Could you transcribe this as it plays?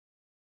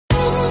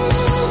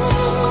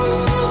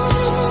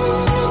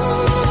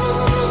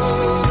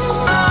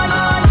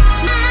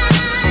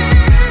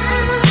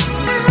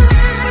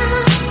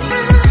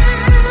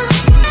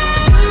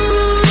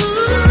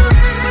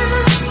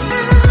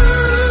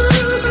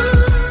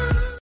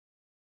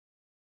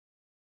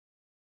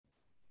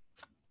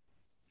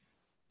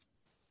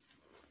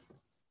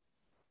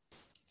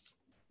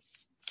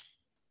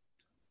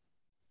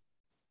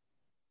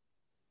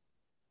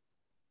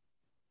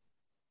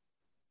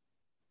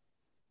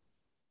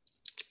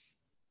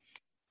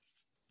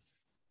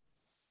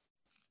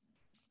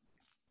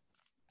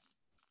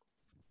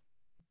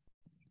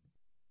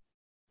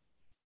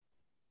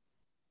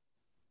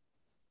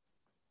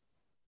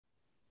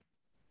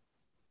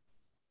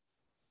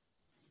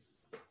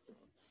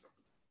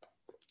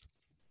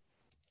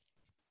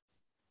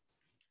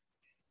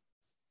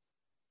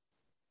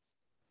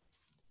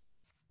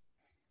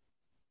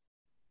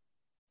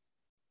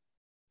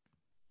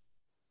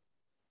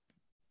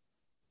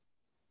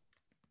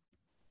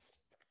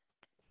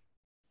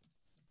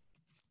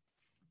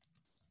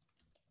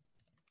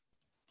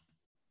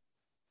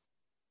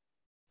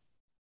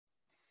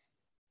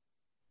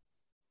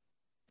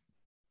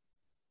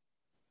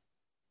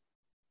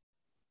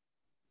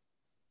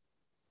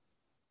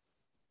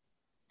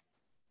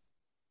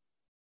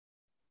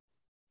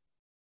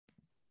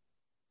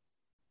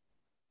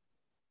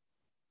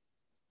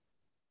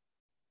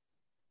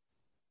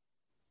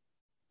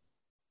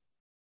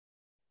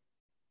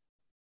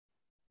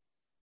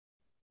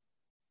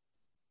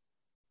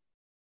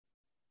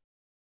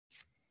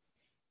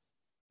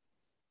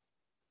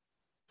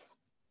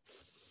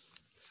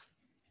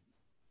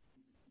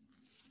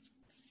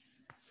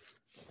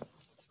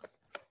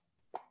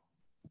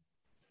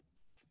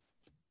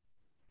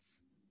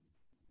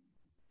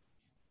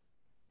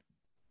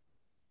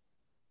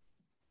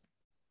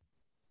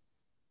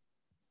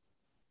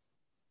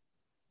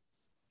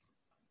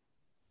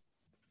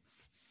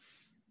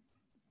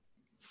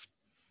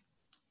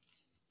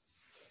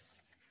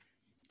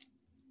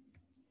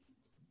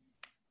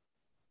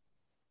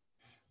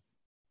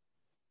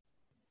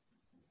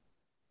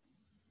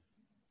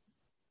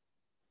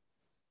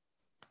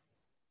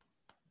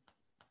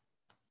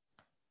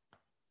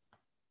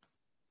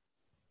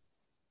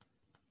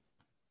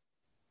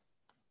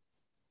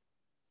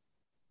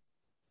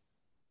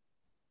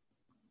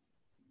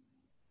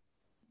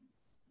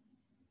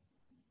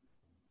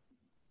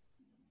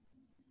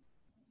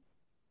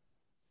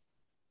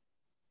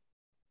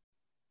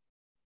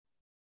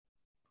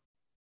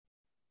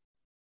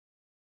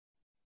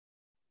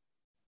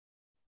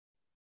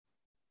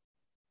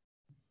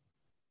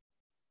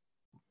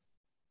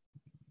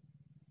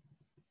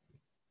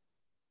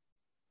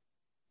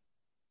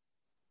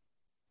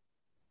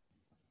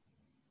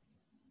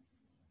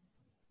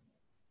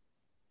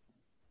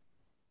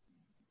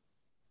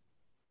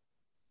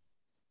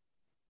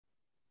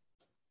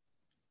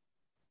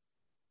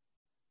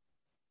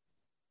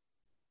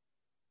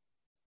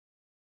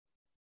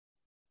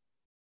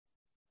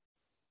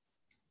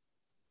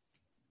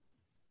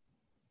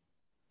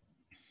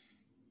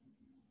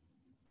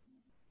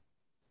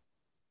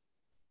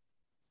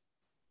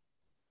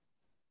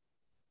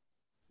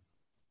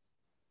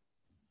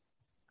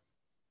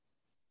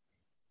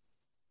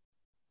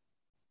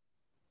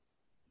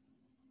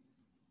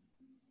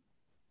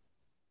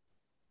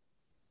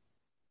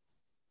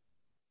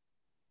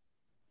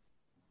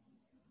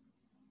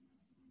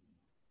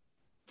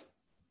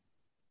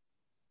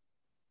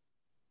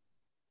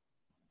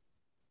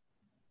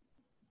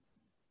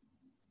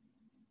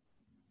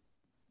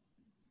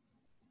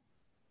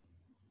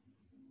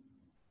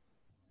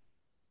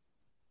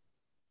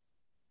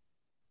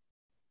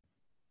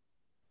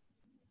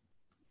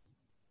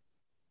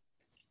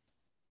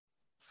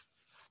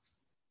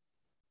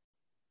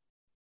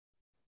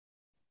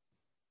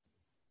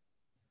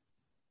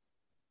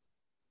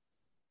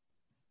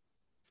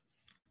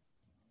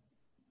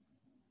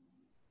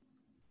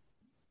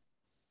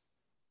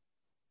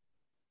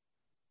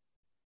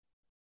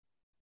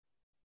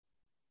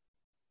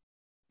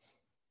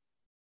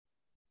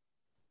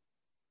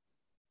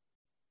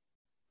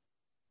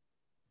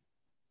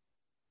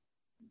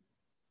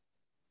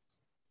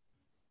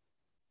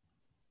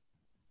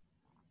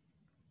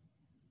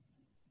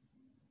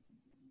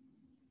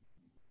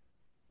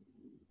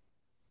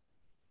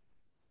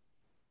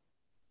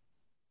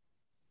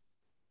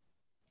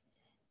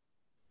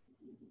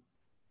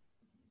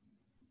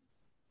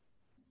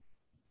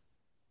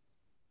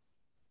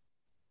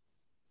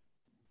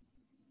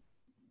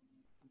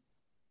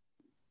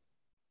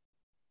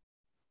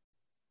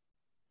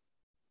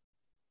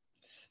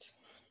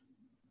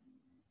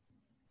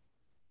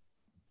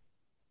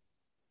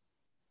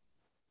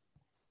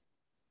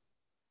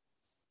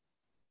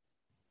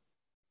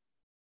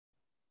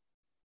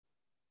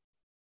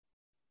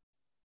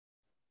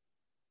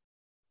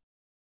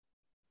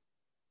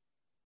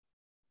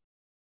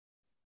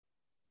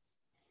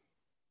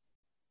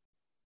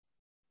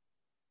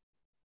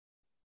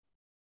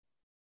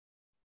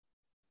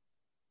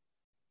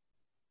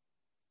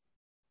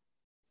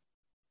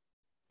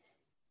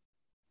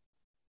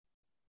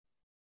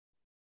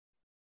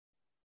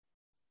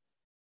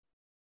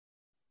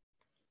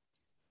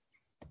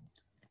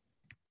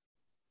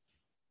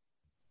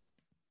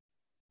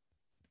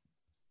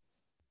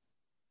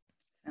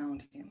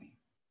sound healing.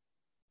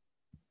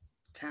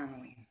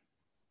 Channeling.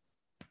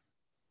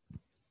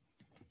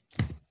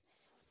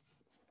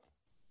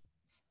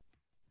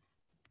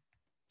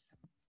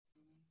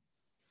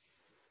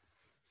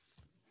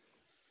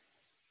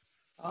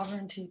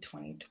 Sovereignty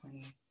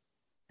 2020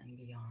 and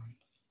beyond.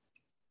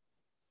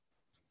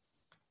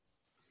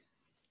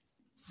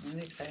 I'm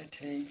really excited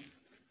today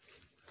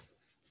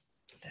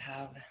to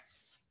have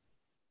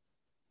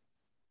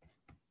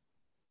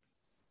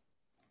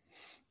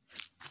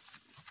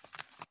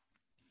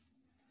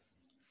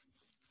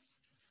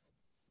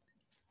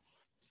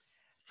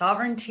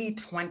Sovereignty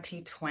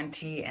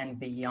 2020 and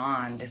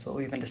beyond is what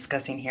we've been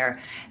discussing here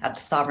at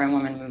the Sovereign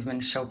Woman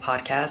Movement Show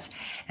podcast.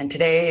 And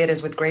today it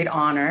is with great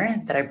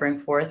honor that I bring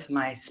forth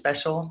my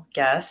special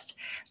guest,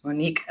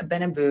 Monique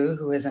Benabou,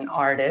 who is an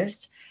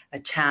artist, a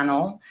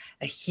channel,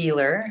 a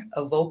healer,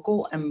 a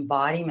vocal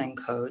embodiment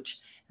coach,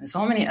 and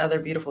so many other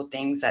beautiful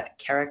things that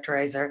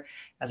characterize her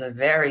as a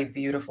very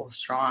beautiful,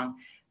 strong,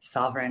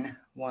 sovereign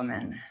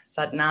woman.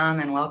 Satnam,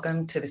 and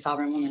welcome to the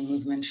Sovereign Woman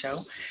Movement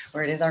Show,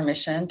 where it is our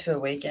mission to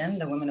awaken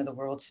the women of the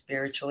world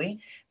spiritually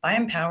by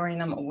empowering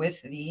them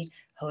with the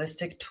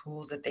holistic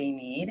tools that they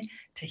need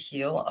to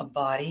heal a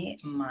body,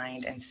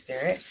 mind, and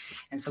spirit.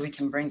 And so we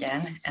can bring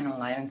in an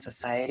enlightened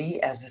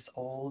society as this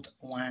old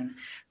one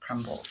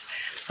crumbles.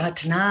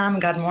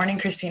 Satnam, good morning,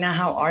 Christina.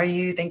 How are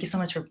you? Thank you so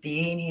much for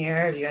being here.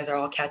 If you guys are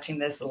all catching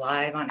this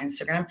live on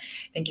Instagram,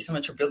 thank you so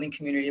much for building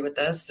community with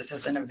us. This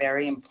has been a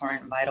very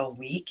important, vital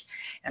week.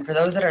 And for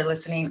those that are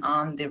listening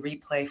on the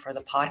replay for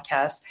the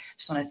podcast,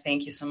 just want to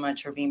thank you so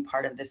much for being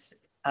part of this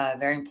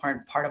very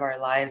important part of our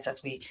lives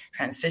as we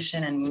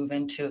transition and move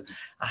into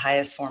a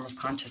highest form of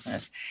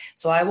consciousness.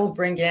 So I will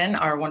bring in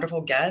our wonderful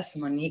guest,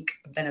 Monique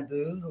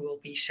Benabou, who will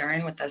be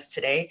sharing with us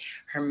today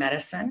her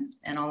medicine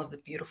and all of the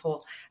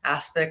beautiful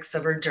aspects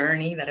of her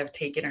journey that have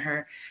taken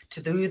her to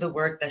do the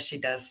work that she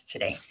does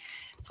today.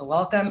 So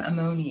welcome,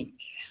 Monique.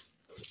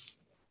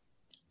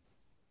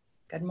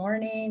 Good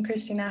morning,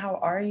 Christina. How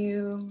are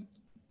you?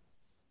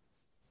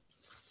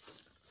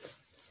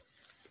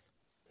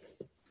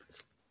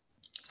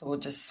 So we'll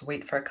just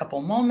wait for a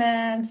couple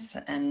moments,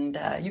 and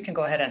you can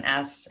go ahead and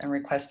ask and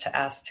request to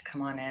ask to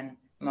come on in,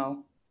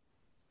 Mo.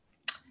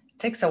 It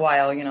takes a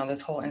while, you know,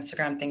 this whole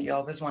Instagram thing. You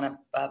always want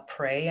to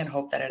pray and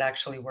hope that it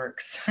actually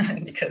works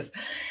because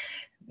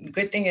the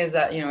good thing is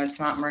that, you know, it's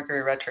not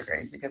Mercury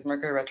retrograde, because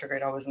Mercury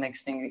retrograde always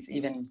makes things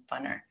even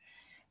funner.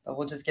 But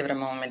we'll just give it a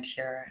moment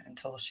here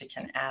until she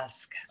can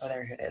ask. Oh,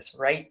 there it is,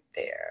 right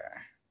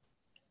there.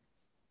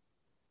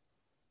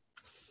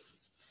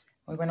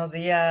 Muy buenos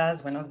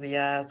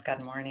días,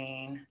 good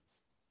morning.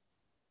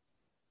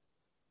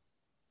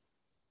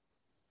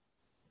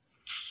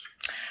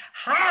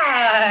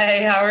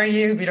 Hi, how are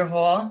you,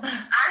 beautiful? I'm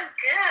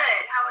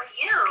good, how are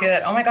you?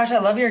 Good. Oh my gosh, I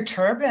love your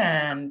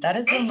turban. That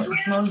is the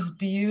most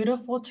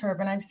beautiful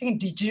turban I've seen.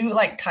 Did you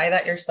like tie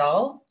that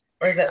yourself,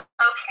 or is it?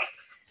 Okay,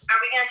 are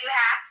we gonna do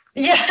hacks?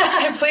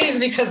 Yeah, please,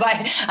 because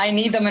I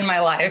need them in my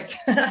life.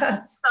 So this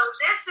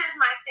is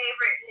my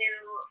favorite new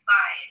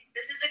find.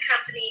 This is a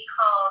company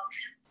called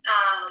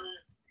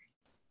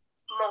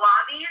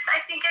Moavi's,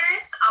 I think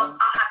it is. I'll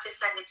have to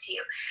send it to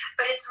you.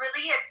 But it's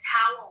really a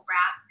towel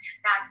wrap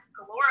that's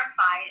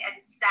glorified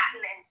and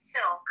satin and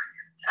silk,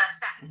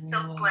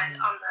 silk blend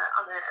on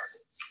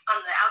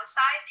the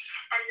outside,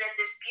 and then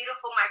this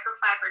beautiful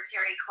microfiber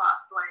terry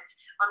cloth blend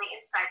on the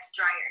inside to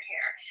dry your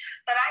hair.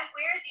 But I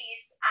wear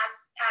these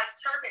as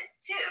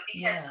turbans too,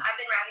 because I've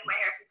been wrapping my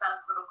hair since I was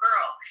a little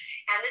girl,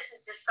 and this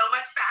is just so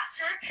much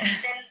faster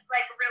than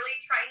like really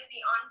trying to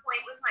be on point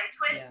with my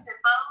twists and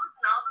bows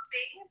and all the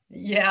things.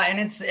 Yeah, and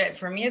it's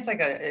for me, it's like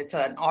it's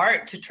an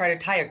art to try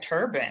to tie a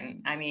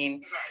turban. I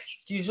mean,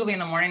 usually in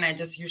the morning, I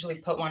just usually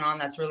put one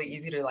on that's really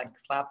easy to like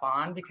slap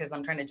on because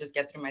I'm trying to just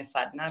get through my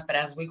sadhana. But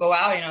as we go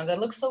out, you know, that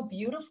looks so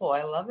beautiful.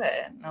 I love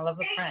it. I love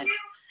the print.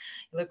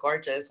 You look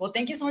gorgeous. Well,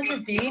 thank you so much for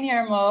being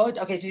here, Mo.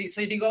 Okay,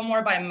 so do you go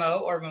more by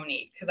Mo or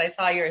Monique? Because I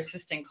saw your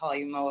assistant call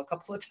you Mo a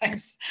couple of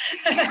times.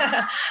 You can call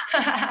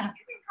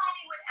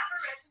me whatever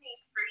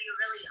resonates for you,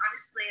 really.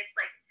 Honestly, it's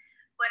like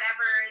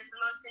whatever is the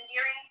most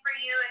endearing for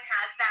you and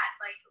has that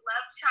like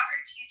love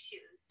charge, you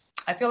choose.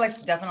 I feel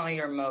like definitely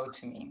you're Mo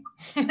to me.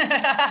 I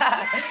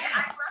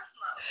love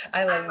Mo.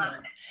 I love Mo.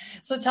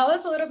 So tell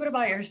us a little bit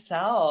about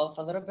yourself,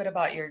 a little bit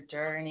about your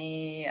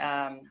journey.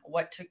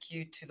 What took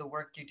you to the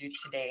work you do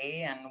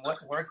today, and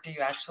what work do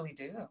you actually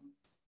do?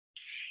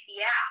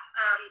 Yeah.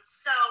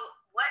 So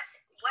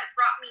what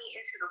brought me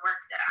into the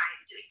work that I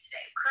am doing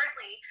today?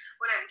 Currently,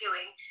 what I'm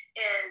doing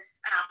is,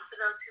 for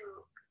those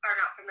who are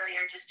not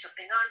familiar, just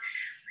jumping on,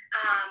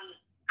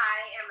 I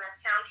am a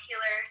sound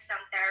healer,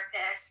 sound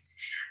therapist,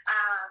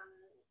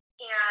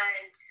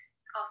 and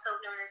also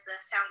known as a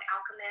sound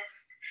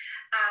alchemist,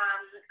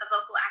 a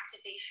vocal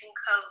activation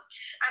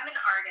coach. I'm an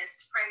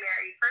artist,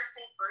 first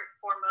and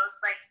foremost.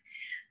 Like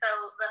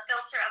the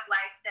filter of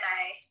life that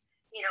I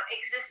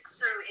exist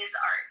through is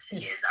art,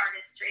 is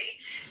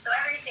artistry. So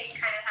everything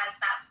kind of has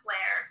that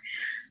flair.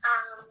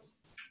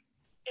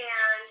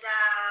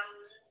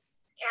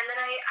 and then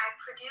I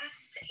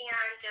produce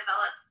and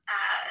develop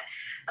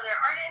other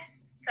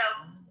artists. So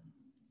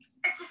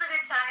it's just a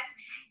good time.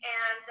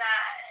 And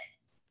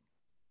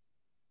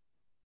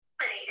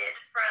dominated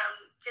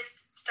from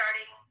just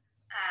starting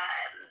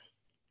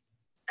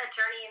a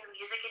journey in the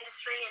music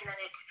industry, and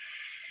then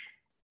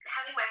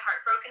having my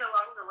heart broken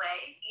along the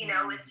way,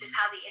 with just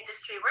how the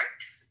industry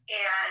works,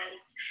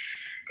 and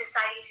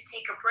deciding to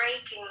take a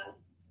break. And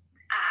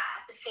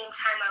at the same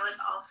time, I was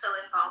also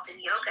involved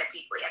in yoga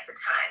deeply at the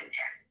time,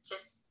 and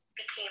just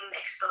became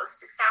exposed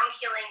to sound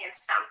healing and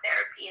sound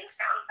therapy and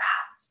sound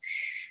baths.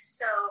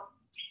 So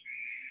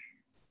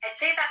I'd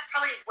say that's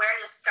probably where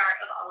the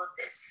start of all of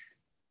this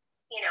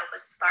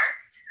was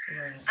sparked.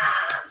 Right.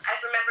 I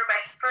remember my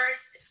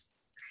first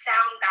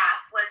sound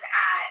bath was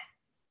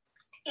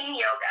in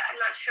yoga. I'm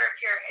not sure if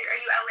are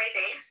you LA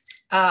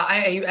based?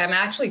 I'm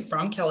actually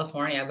from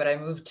California, but I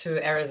moved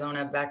to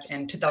Arizona back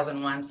in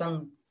 2001, so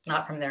I'm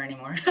not from there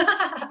anymore. Okay,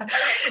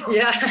 cool.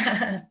 Yeah. So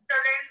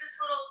there's this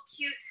little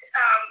cute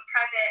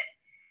private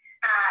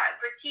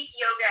boutique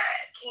yoga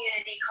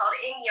community called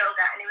In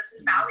Yoga, and it was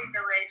in Valley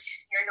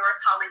Village near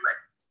North Hollywood.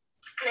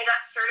 And I got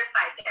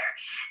certified there.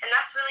 And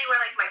that's really where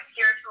my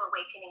spiritual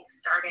awakening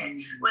started,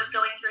 was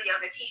going through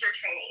yoga teacher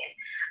training. And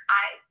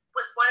I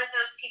was one of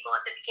those people at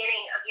the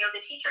beginning of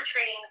yoga teacher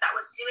training that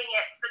was doing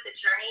it for the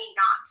journey,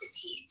 not to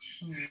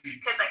teach.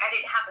 Because I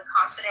didn't have the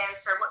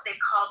confidence or what they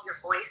called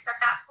your voice at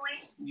that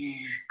point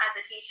as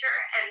a teacher.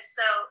 And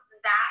so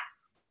that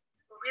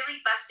really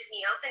busted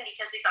me open,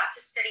 because we got to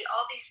study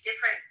all these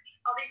different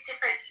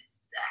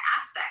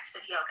aspects of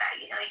yoga.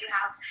 You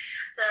have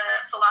the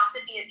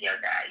philosophy of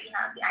yoga, you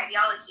have the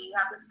ideology, you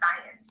have the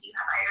science, you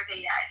have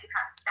Ayurveda, you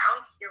have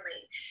sound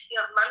healing, you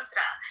have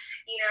mantra,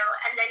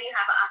 and then you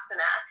have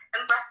asana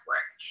and breath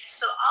work.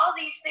 So all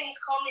these things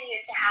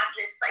culminated to have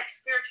this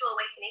spiritual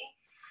awakening.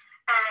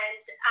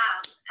 And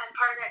as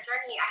part of that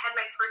journey, I had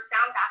my first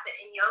sound bath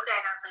in yoga,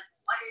 and I was like,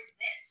 what is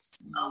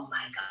this? Oh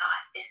my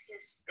God,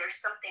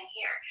 there's something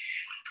here.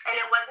 And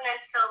it wasn't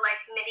until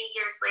many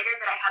years later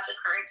that I had the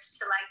courage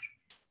to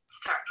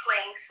start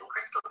playing some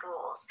crystal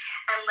bowls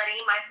and letting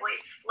my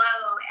voice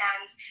flow,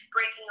 and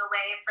breaking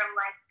away from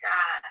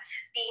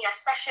being a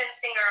session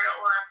singer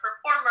or a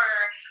performer,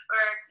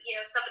 or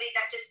somebody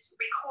that just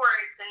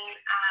records and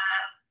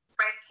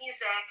writes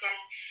music and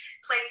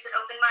plays at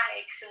open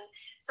mics. And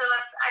so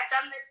I've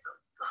done this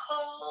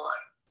whole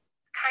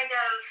kind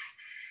of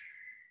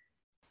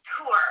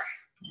tour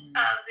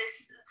of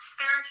this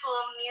spiritual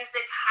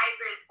music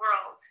hybrid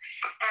world,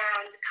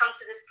 and come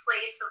to this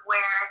place of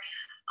where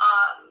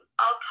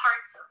all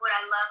parts of what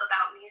I love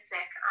about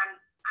music, I'm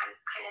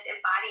kind of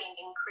embodying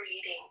and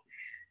creating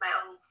my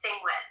own thing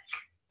with.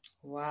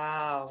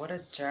 Wow, what a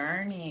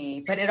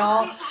journey. But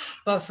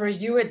for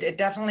you, it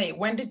definitely,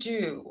 when did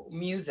you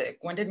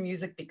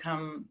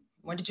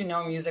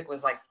know music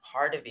was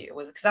part of you?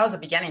 Because that was the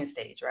beginning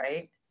stage,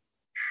 right?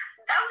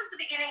 That was the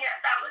beginning.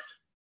 That was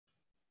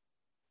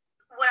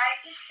what I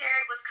just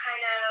shared, was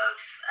kind of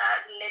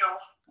middle,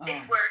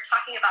 if we're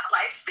talking about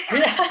lifespan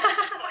at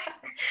this point.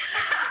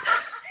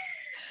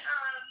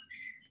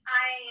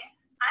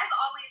 I've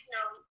always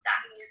known that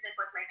music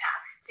was my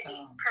path, to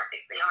be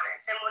perfectly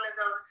honest. I'm one of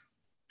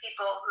those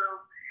people who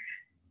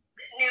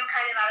knew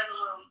kind of out of the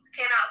womb,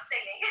 came out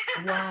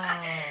singing. Wow.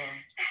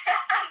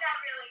 Not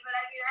really, but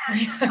I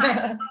had some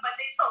time of what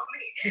they told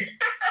me.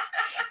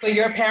 But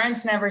your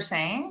parents never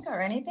sang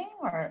or anything,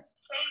 or?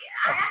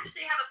 I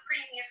actually have a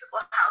pretty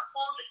musical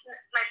household.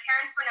 My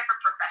parents were never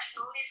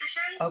professional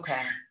musicians.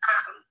 Okay.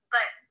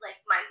 But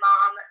my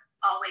mom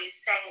always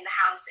sang in the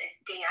house and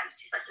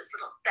danced. She's this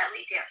little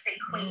belly dancing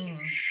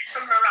queen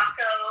from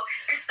Morocco.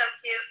 They're so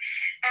cute.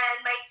 And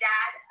my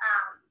dad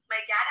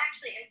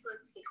actually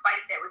influenced me quite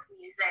a bit with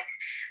music.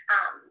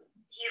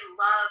 He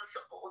loves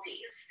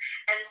oldies,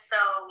 and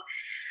so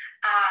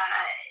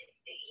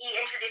he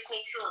introduced me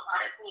to a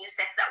lot of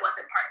music that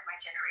wasn't part of my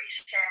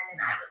generation.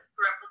 And I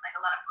grew up with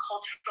a lot of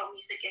cultural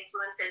music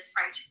influences: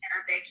 French,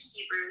 Arabic,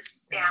 Hebrew,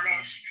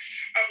 Spanish,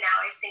 and now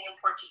I sing in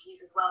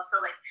Portuguese as well.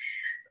 So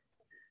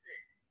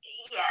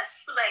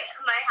yes,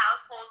 my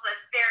household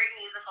was very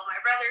musical. My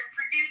brother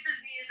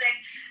produces music.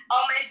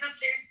 All my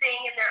sisters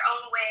sing in their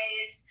own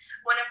ways.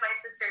 One of my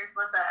sisters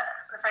was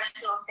a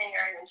professional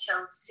singer and then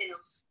chose to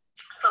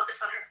focus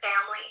on her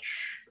family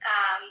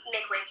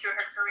midway through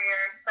her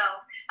career. So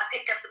I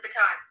picked up the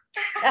baton.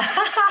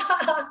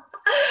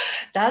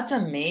 That's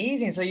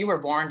amazing. So you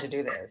were born to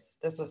do this.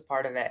 This was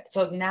part of it.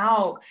 So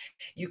now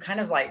you kind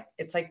of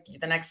it's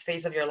the next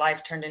phase of your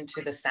life turned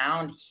into the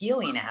sound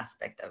healing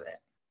aspect of it.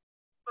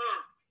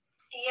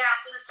 Yeah,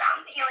 so the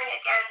sound healing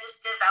again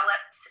just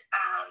developed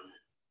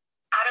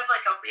out of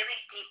a really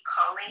deep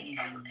calling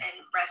and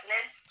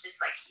resonance, just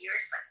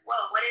years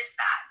whoa, what is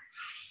that?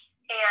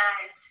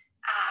 And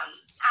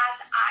as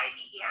I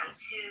began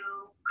to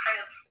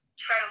kind of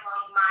tread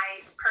along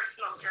my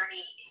personal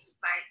journey,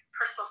 my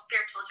personal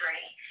spiritual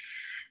journey,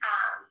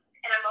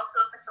 And I'm also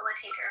a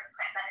facilitator of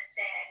plant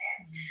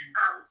medicine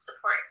and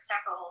support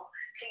several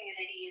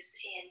communities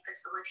in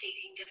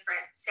facilitating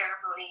different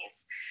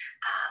ceremonies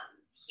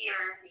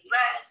here in the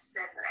U.S.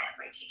 And I have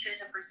my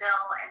teachers in Brazil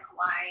and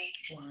Hawaii.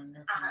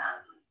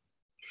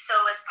 So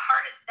as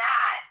part of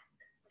that,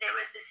 there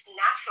was this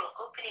natural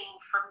opening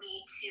for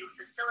me to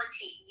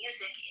facilitate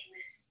music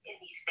in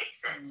these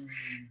spaces.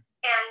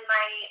 And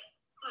my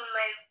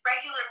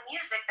regular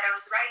music that I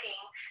was writing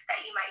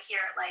that you might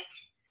hear like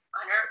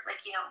on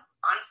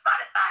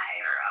Spotify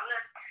or on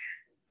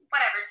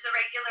whatever, it's a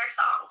regular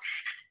song.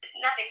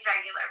 Nothing's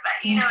regular, but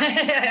you know what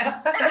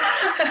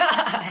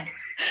I mean.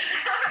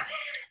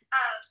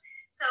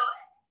 So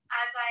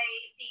as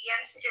I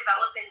began to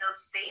develop in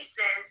those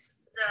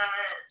spaces,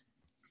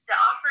 the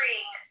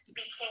offering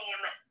became,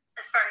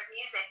 as far as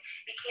music,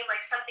 became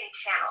like something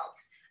channeled,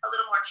 a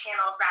little more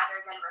channeled rather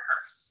than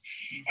rehearsed.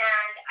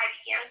 And I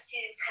began to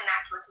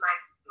connect with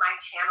my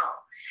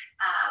channel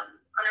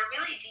on a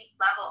really deep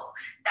level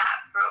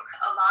that broke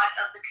a lot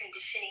of the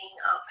conditioning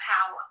of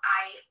how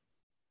I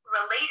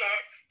related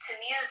to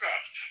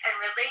music and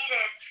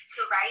related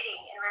to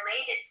writing and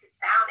related to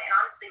sound and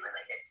honestly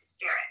related to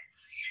spirit.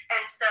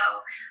 And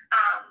so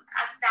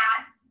as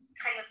that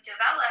kind of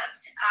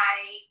developed,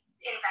 I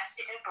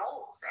invested in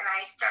bowls and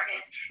I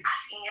started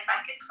asking if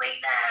I could play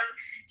them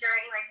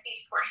during like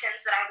these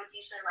portions that I would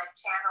usually like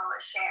channel or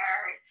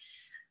share. And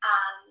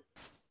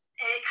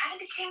it kind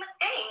of became a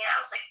thing. And I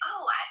was like,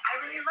 oh,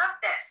 I really love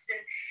this.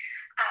 And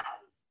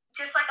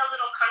just like a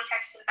little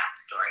context and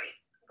backstory,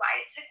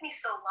 why it took me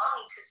so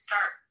long to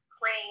start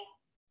playing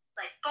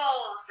like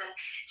bowls and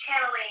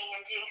channeling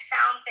and doing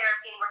sound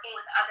therapy and working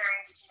with other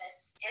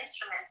indigenous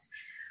instruments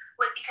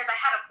was because I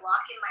had a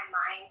block in my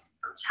mind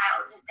from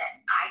childhood that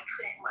I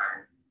couldn't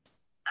learn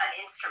an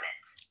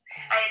instrument.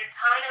 I had a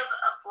ton of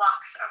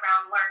blocks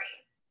around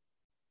learning.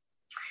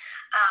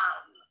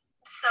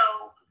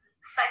 So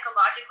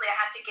psychologically, I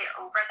had to get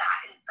over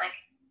that and like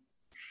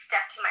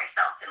step to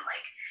myself and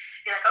like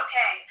be like,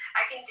 okay,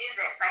 I can do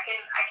this. I can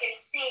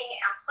sing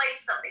and play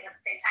something at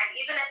the same time,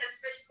 even if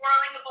it's just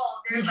swirling the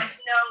bowl. There's like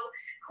no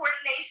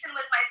coordination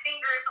with my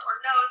fingers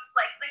or notes.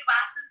 Like the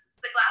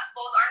glass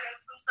bowls are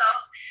notes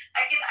themselves.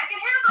 I can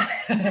handle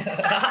it.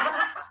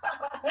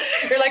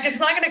 You're like,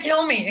 it's not gonna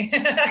kill me.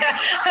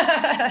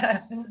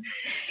 Yeah, if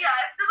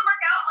it doesn't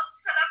work out, I'll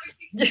just shut up and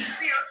keep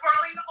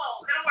swirling the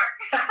bowl. It'll work.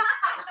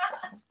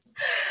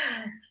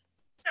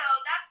 So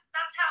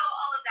that's how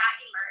all of that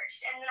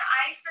emerged. And then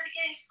I started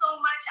getting so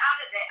much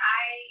out of it.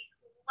 I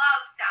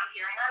love sound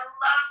healing. I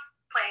love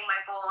playing my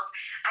bowls.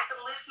 I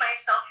can lose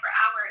myself for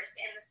hours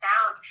in the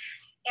sound.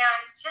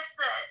 And just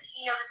the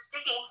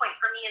sticking point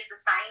for me is the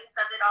science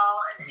of it all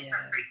and the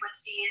different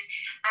frequencies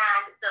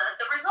and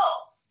the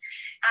results.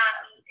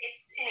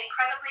 It's an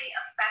incredibly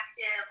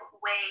effective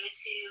way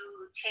to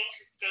change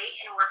the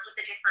state and work with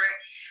the different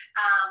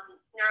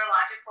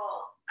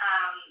neurological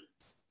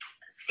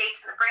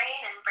states in the brain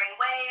and brain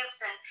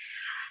waves, and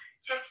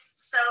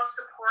just so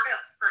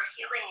supportive for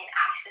healing and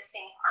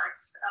accessing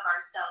parts of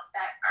ourselves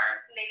that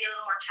are maybe a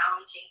little more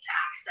challenging to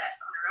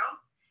access on our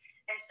own.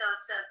 And so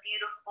it's a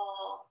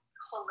beautiful,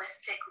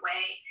 holistic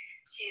way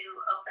to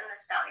open the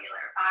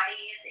cellular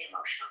body, the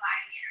emotional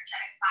body, the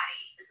energetic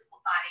body, physical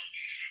body,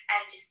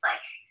 and just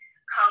like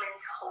come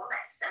into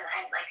wholeness and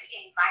like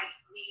invite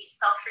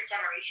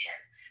self-regeneration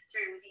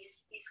through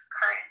these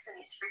currents and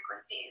these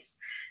frequencies.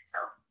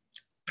 So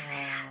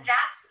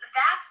that's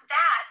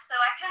that. So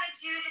I kind of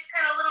do just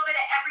kind of a little bit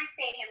of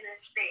everything in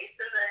this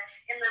space,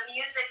 in the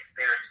music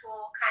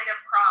spiritual kind of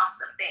cross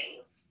of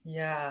things.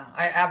 Yeah,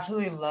 I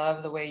absolutely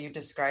love the way you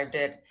described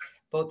it,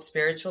 both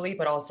spiritually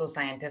but also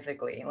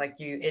scientifically. Like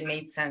it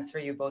made sense for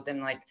you both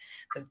in like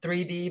the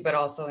 3D but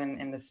also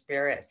in the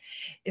spirit.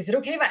 Is it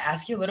okay if I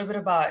ask you a little bit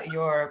about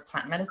your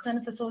plant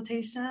medicine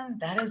facilitation?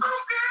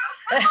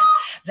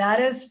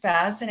 That is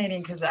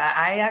fascinating, because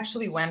I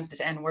actually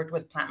went and worked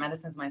with plant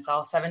medicines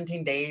myself,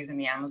 17 days in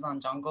the Amazon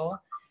jungle.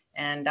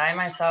 And I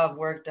myself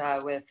worked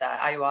with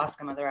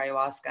ayahuasca, Mother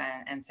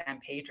Ayahuasca, and San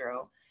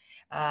Pedro.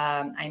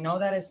 I know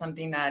that is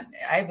something that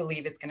I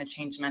believe it's going to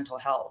change mental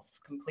health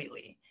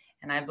completely.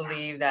 And I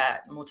believe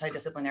that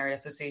Multidisciplinary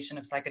Association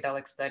of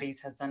Psychedelic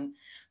Studies has done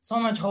so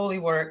much holy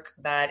work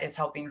that is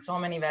helping so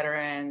many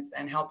veterans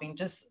and helping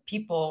just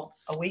people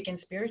awaken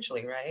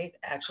spiritually, right?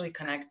 Actually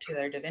connect to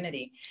their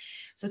divinity.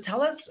 So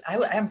tell us,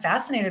 I'm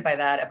fascinated by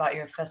that, about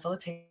your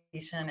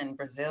facilitation in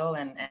Brazil,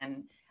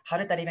 and how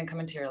did that even come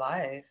into your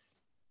life?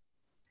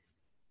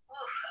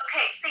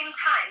 Okay, same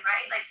time,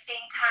 right? Like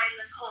same time,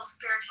 this whole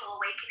spiritual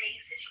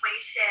awakening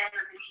situation,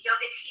 and the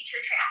yoga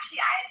teacher training. Actually,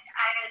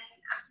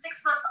 I'm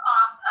 6 months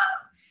off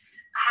of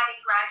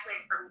having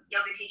graduated from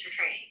yoga teacher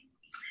training.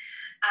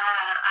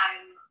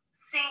 I'm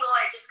single.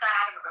 I just got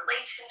out of a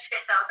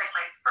relationship. That was like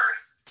my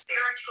first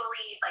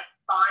spiritually like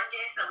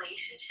bonded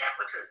relationship,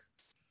 which was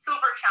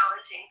super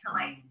challenging to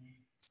like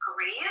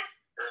grieve.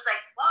 It was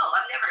like, whoa,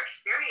 I've never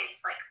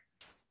experienced like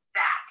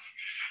that.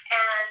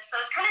 And so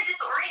I was kind of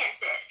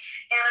disoriented.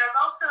 And I was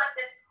also at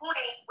this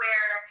point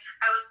where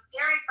I was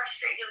very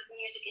frustrated with the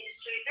music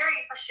industry, very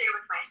frustrated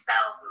with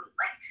myself. And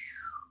like,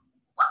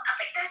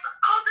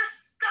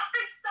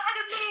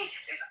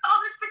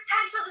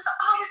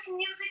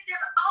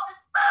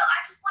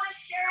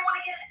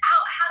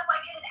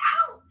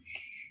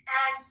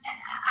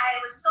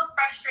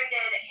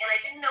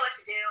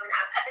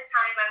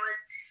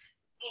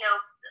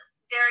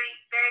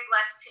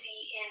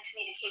 in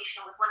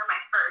communication with one of my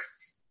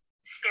first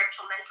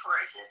spiritual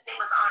mentors, and his name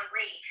was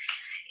Henri,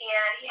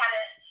 and he had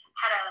a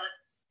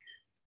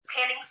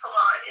tanning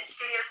salon in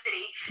Studio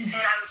City, and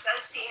I would go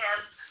see him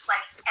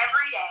like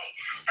every day,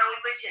 and we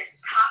would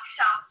just talk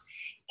shop,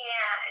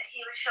 and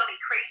he would show me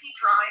crazy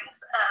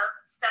drawings of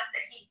stuff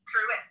that he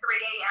drew at 3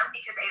 a.m.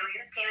 because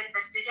aliens came and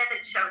visited him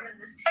and showed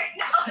him this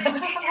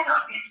technology and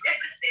all these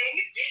different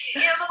things.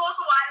 You know, the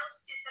most wild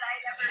shit that I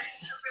had ever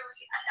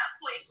really, at that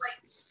point, like,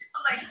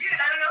 I'm like, dude,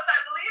 I don't know if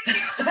I believe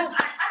you.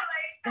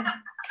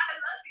 I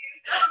love you,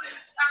 so I'm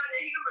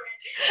gonna humor it.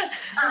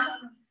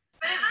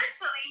 But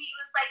eventually he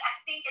was like, I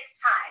think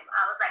it's time.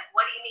 I was like,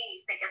 what do you mean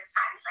you think it's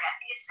time? He's like, I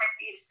think it's time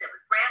for you to sit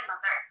with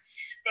grandmother.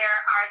 There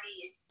are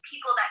these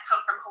people that come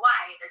from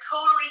Hawaii. They're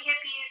totally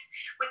hippies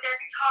with their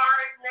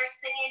guitars and they're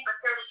singing, but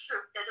they're the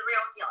truth. They're the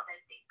real deal.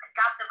 They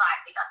got the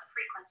vibe. They got the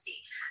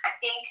frequency. I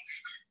think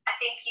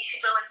you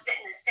should go and sit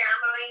in the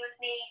ceremony with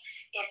me.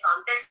 It's on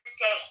this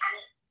day.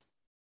 And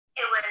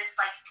it was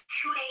like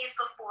 2 days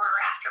before or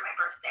after my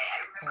birthday.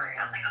 I remember.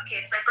 I was like, okay,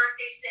 it's my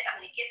birthday sit.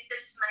 I'm going to give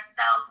this to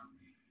myself.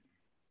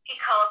 He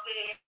calls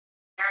me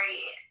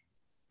every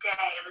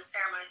day of the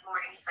ceremony in the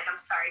morning. He's like, I'm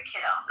sorry,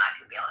 kiddo, I'm not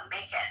going to be able to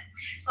make it.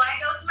 So I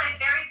go to my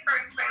very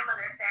first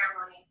grandmother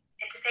ceremony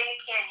in Topanga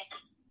Canyon.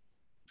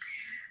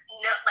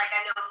 No, like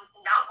I know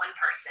not one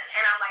person.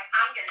 And I'm like,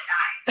 I'm going to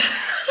die.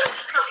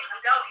 I'm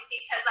going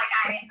because like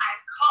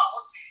I've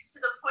called to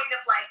the point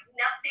of like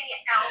nothing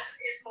else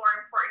is more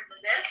important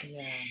than this.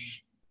 Yeah.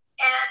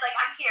 And like,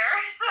 I'm here,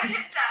 so I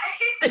didn't die.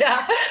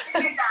 Yeah.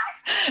 I didn't die.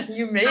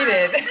 You made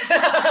it. It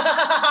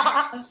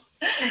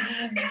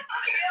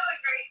was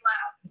very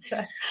loud.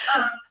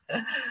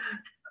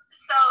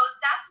 So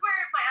that's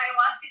where my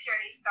ayahuasca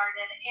journey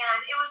started, and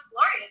it was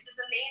glorious.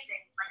 It's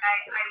amazing. Like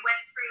I went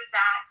through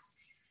that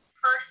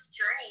first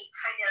journey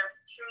kind of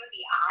through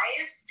the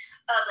eyes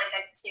of like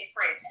a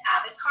different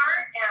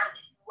avatar, and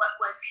what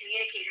was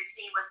communicated to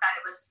me was that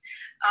it was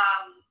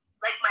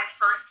like my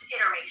first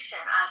iteration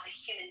as a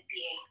human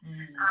being.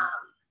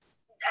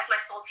 As my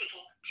soul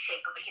taking shape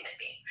of a human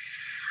being.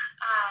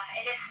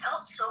 And it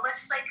felt so much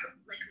like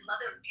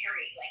Mother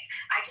Mary. Like,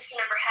 I just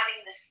remember having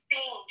this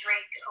thing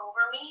draped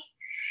over me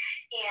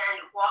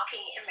and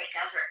walking in the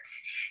desert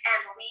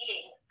and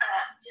leading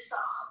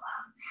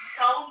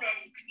so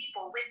many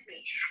people with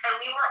me. And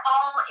we were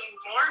all in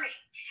mourning.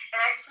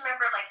 And I just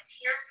remember like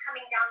tears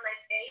coming down my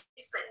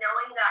face, but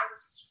knowing that I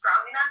was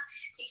strong enough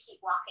to keep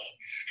walking.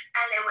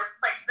 And it was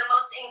like the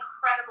most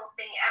incredible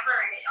thing ever.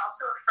 And it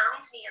also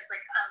affirmed me as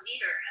like a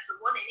leader, as a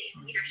woman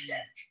in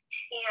leadership.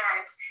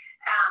 And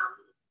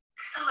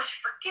so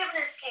much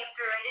forgiveness came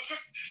through, and it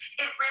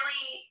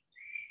really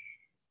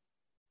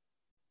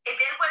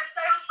did what it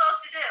said it was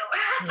supposed to do.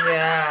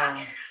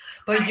 Yeah.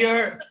 But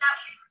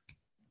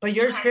right?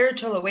 your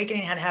spiritual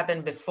awakening had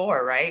happened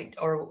before, right?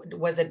 Or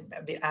was it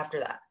after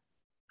that?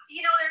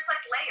 You know, there's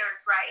like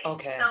layers, right?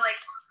 Okay. So like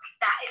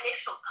that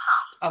initial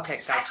pop. Okay,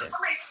 gotcha. I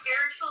call my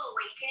spiritual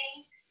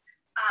awakening,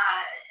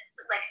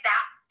 like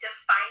that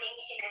defining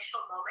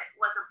initial moment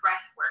was a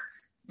breathwork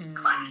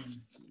class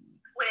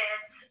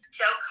with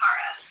Joe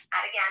Cara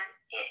at, again,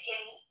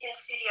 in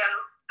studio,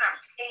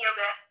 in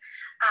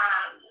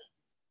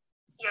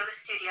yoga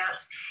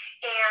studios.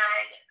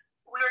 And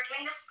we were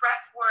doing this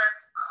breath work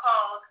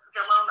called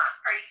Viloma.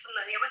 Are you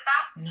familiar with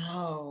that?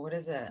 No, what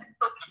is it?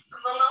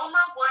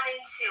 Viloma 1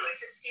 and 2.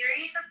 It's a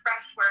series of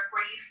breath work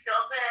where you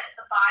fill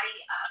the body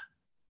up,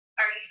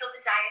 or you fill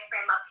the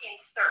diaphragm up in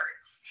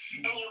thirds,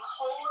 and you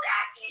hold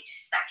at each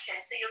section.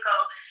 So you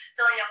go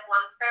filling up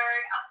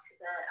 1/3 up to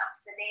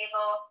the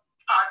navel,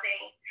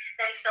 pausing,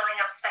 then filling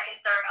up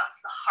 2nd third up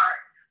to the heart,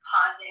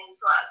 pausing.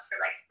 This allows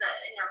for like the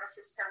nervous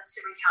system to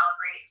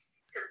recalibrate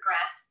to the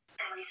breath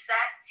and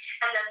reset,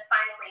 and then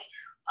finally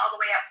all the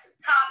way up to the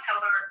top,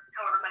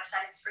 however much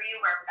that is for you,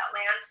 wherever that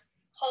lands,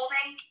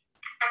 holding,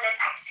 and then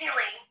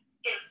exhaling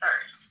in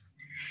thirds.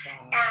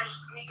 And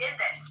we did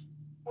this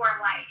for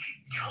like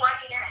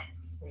 20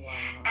 minutes. Wow.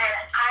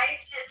 And I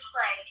just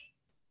like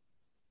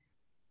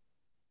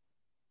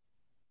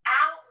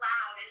out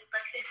loud in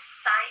like this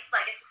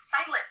it's a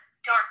silent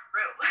dark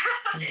room.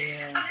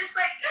 Yeah. I'm just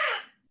like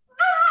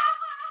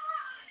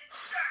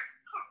start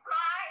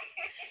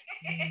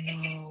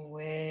crying. No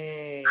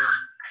way.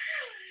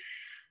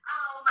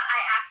 I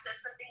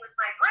accessed something with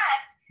my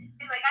breath.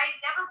 And like I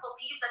never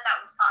believed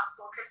that was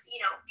possible, because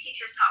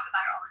teachers talk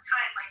about it all the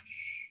time. Like,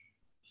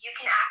 you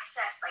can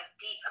access like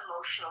deep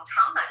emotional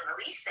trauma and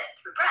release it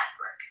through breath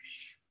work.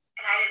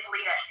 And I didn't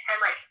believe it. And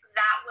like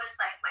that was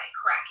like my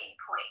cracking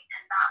point.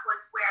 And that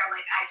was where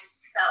like I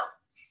just felt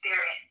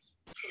spirit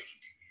just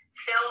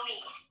fill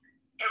me.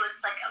 It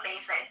was like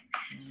amazing.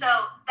 So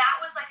that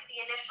was like the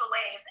initial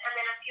wave. And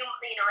then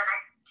and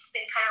I've just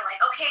been kind of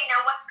like, okay,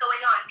 now what's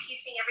going on?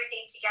 Piecing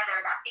everything together.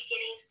 That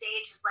beginning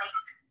stage of like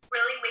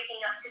really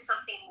waking up to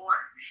something more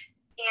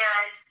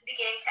and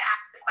beginning to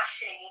ask the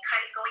questioning and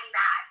kind of going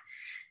mad.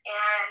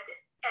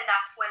 And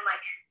that's when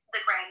like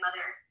the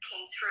grandmother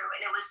came through,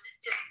 and it was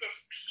just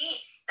this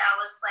piece that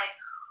was like,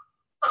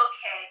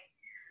 okay,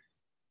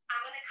 I'm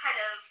going to kind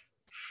of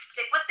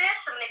stick with this.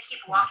 I'm going to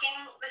keep walking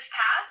this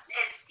path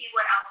and see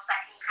what else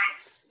I can kind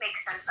of make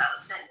sense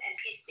of and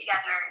piece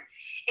together.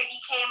 It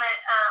became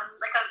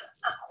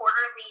a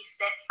quarterly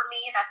sit for me.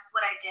 That's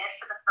what I did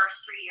for the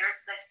first 3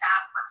 years. So I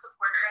sat once a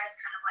quarter as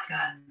kind of like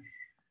a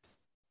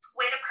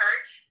way to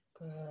purge.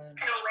 Good.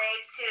 And a way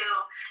to,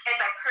 and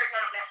by purge,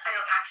 I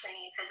don't actually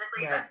mean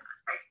physically, right. but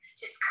like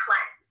just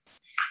cleanse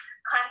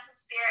the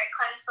spirit,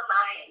 cleanse the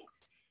mind,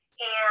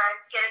 and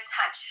get in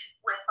touch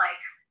with like,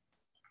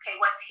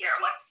 okay, what's here?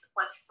 What's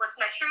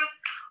my truth?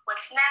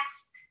 What's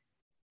next?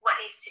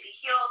 What needs to be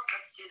healed?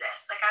 Let's do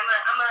this. Like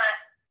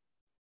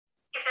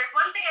if there's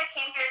one thing I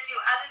came here to do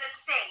other than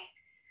sing,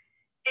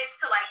 is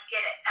to like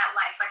get it at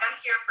life. Like I'm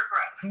here for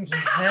growth.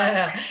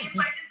 Yeah. It's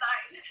my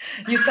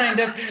design. You signed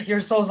up, your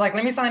soul's like,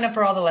 let me sign up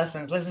for all the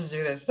lessons. Let's just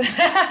do this. Everything.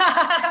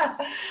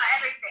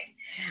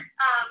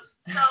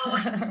 So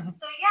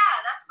yeah,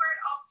 that's where it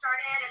all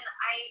started. And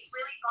I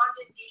really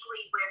bonded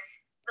deeply with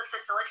the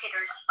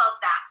facilitators of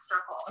that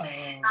circle.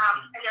 And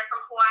they're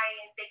from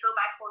Hawaii and they go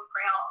by Holy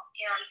Grail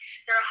and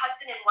they're a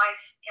husband and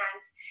wife.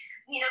 And,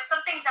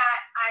 something that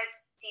I've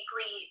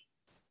deeply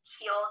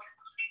healed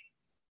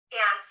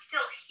and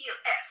still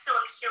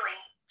am healing,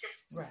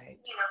 just, right.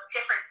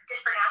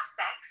 Different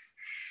aspects,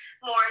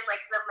 more in like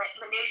the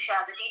minutia,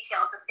 the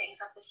details of things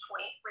at this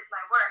point with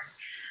my work,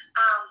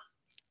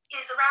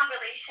 is around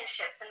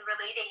relationships and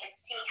relating and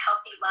seeing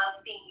healthy love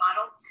being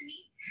modeled to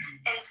me.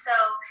 And so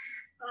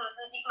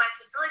my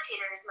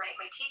facilitators,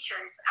 my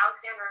teachers,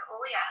 Alexander and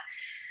Olia,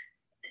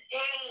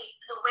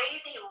 the way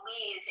they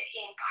weave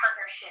in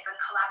partnership and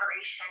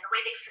collaboration, the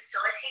way they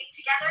facilitate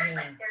together,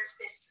 like there's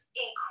this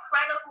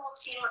incredible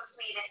seamless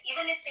weave. And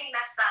even if they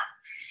mess up,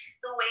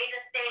 the way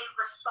that they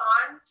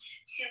respond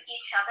to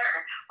each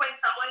other when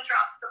someone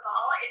drops the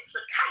ball, it's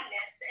with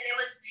kindness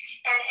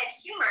and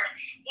humor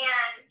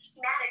and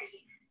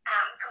humanity,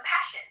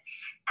 compassion.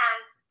 And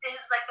it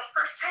was like the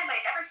first time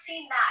I'd ever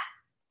seen that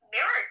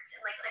mirrored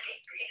and like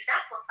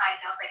exemplified.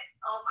 And I was like,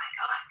 oh my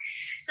God.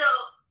 So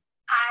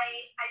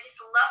I just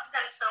loved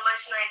them so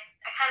much, and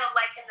I kind of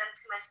liken them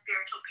to my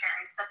spiritual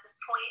parents at this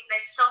point, and I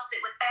still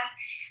sit with them.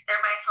 They're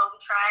my home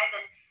tribe,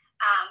 and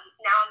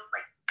now I'm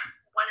like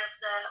one of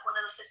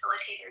the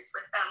facilitators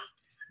with them.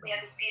 We have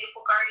this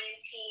beautiful guardian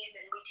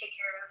team, and we take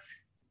care of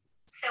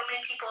so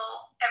many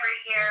people every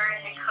year,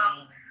 and they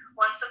come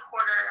once a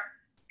quarter,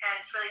 and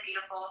it's really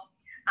beautiful.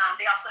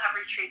 They also have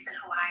retreats in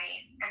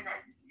Hawaii, and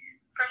then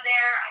from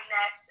there I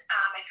met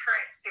my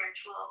current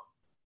spiritual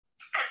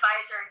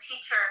advisor and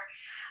teacher,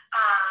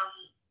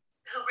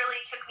 who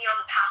really took me on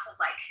the path of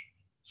like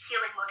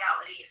healing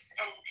modalities,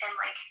 and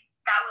like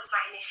that was my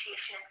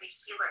initiation into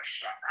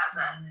healership as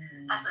a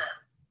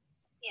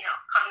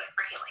conduit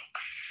for healing.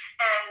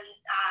 And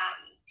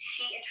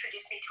she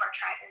introduced me to our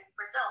tribe in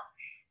Brazil,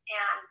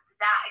 and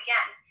that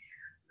again,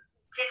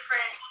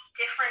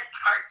 different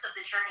parts of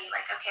the journey.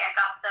 Like, okay, I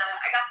got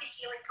the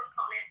healing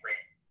component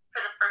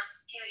for the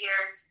first few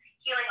years.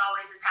 Healing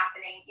always is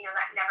happening,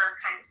 that never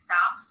kind of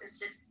stops.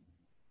 It's just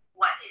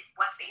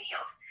what's being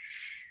healed.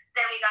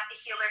 Then we got the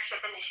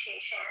healership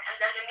initiation, and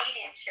then the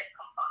mediumship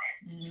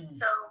component.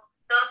 So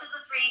those are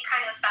the three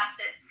kind of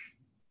facets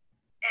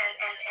and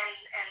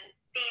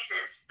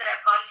phases that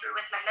I've gone through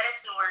with my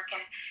medicine work.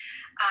 And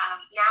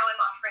now I'm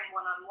offering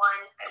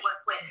one-on-one. I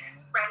work with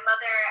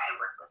grandmother, I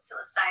work with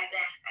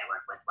psilocybin, I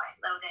work with white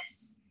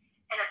lotus,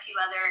 and a few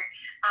other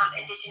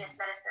indigenous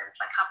medicines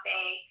like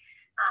hape,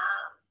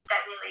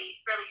 that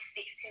really, really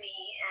speak to me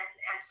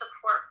and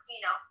support,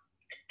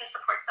 and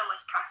support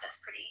someone's process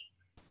pretty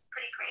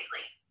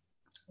greatly.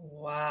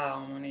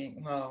 Wow, Monique.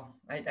 Well,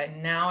 I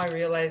now I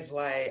realize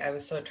why I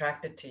was so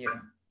attracted to you.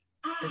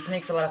 This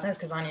makes a lot of sense,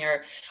 because on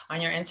your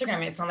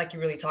Instagram, it's not like you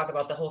really talk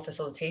about the whole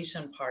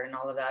facilitation part and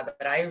all of that,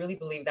 but I really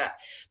believe that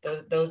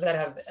those that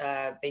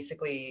have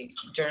basically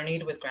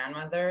journeyed with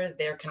grandmother,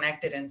 they're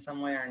connected in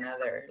some way or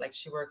another. Like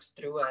she works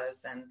through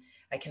us, and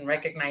I can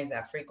recognize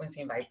that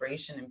frequency and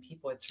vibration in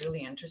people. It's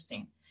really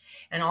interesting.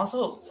 And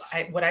also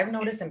what I've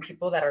noticed in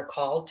people that are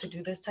called to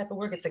do this type of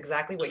work, it's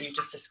exactly what you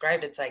just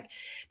described. It's like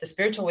the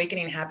spiritual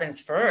awakening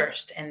happens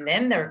first, and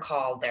then they're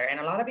called there.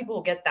 And a lot of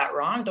people get that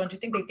wrong. Don't you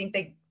think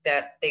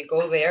that they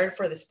go there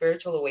for the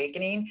spiritual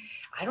awakening?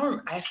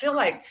 I feel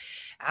like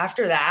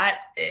after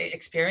that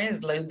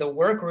experience, like the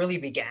work really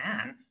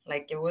began.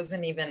 Like it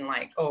wasn't even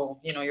like, oh,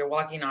 you're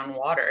walking on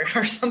water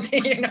or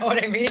something, you know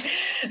what I mean?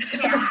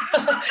 Yeah.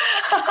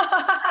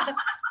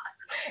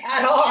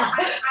 At all.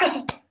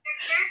 There's like,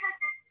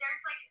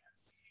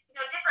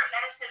 different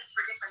medicines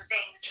for different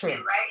things. True.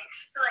 Too, right?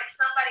 So like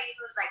somebody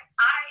who's like,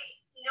 I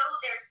know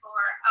there's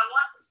more, I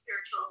want the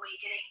spiritual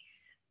awakening,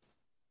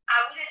 I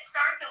wouldn't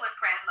start them with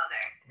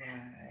grandmother.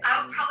 Right.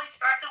 I would probably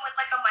start them with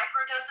like a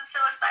microdose of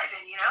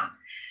psilocybin,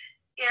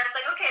 it's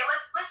like, okay,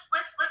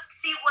 let's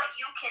see what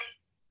you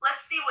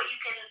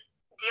can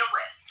deal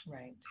with,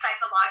 right,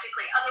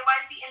 psychologically.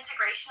 Otherwise the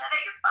integration of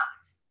it, you're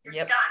fucked.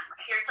 You're done.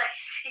 Here it's like,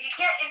 if you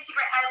can't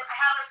integrate, I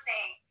have a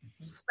saying,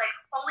 like,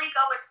 only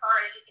go as far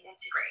as you can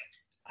integrate.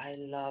 I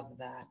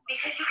love that.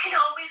 Because you can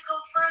always go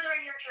further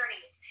in your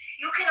journeys.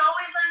 You can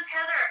always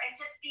untether and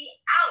just be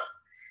out.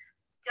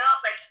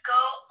 Don't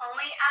go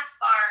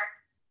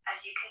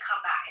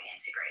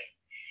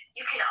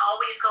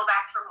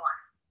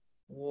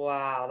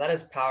Wow, that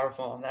is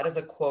powerful. That is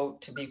a quote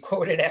to be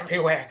quoted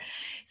everywhere.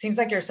 Seems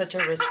like you're such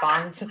a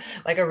response,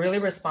 like a really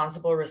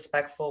responsible,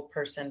 respectful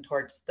person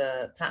towards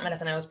the plant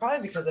medicine. And it was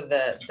probably because of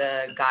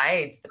the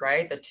guides,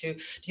 right? The two.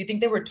 Do you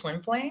think they were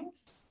twin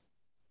flames?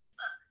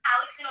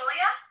 Alex and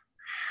Leah?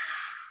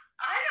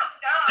 I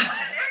don't know.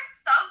 There's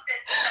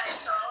something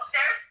special.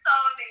 They're so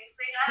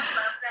amazing. I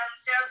love them.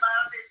 Their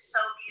love is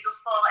so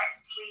beautiful and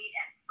sweet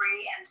and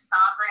free and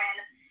sovereign.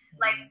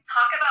 Like,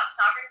 talk about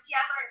sovereignty.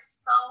 I learned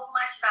so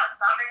much about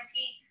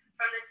sovereignty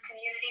from this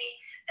community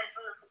and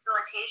from the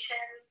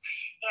facilitations.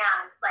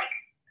 And, like,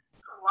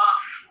 wow.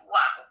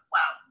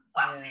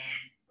 Yeah.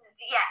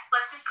 Yes,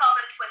 let's just call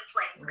them twin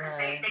flames because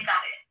Right. they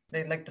got it.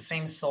 They like the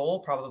same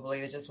soul, probably.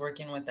 They're just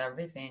working with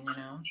everything, you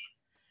know.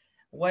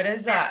 What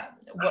is that?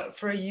 What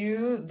for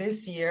you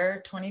this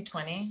year,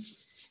 2020?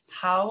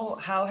 How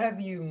have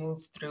you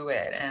moved through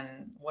it,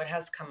 and what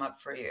has come up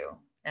for you?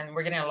 And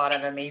we're getting a lot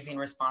of amazing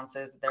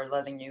responses. They're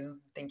loving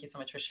you. Thank you so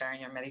much for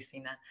sharing your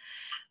medicina.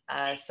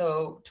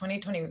 So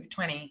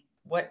 2020,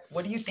 what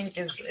do you think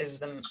is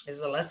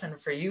the lesson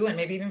for you, and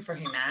maybe even for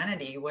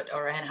humanity?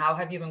 And how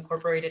have you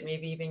incorporated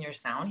maybe even your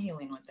sound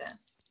healing with it?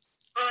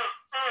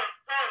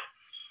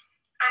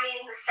 I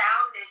mean, the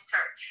sound is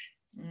church.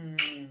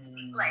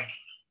 Like,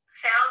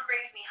 sound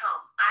brings me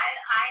home.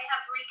 I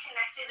have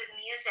reconnected with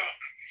music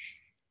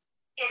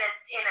in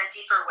a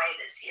deeper way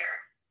this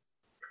year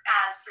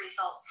as a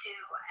result to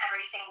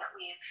everything that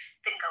we've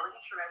been going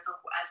through as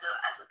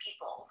a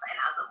people and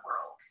as a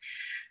world.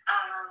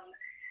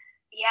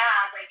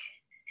 Like,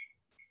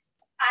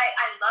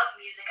 I love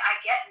music.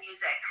 I get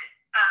music.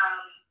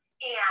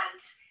 And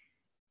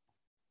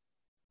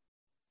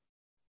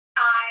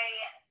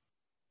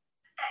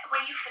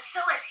when you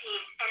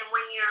facilitate and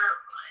when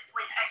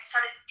I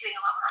started doing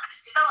a lot more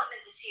artist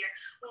development this year,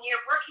 when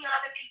you're working on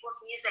other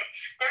people's music,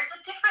 there's a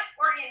different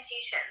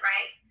orientation,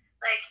 right?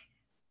 Like,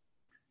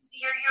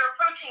 you're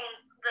approaching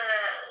the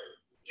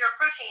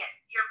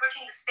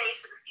space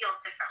or the field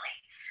differently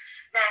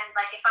than,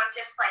 like, if I'm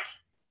just like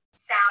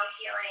sound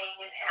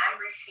healing and I'm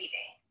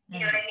receiving. You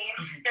know what I mean?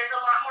 There's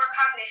a lot more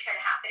cognition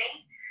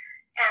happening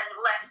and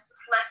less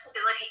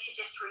ability to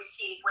just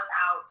receive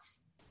without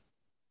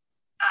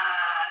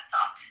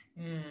thought.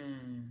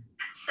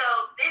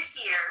 So this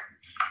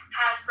year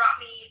has brought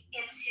me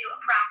into a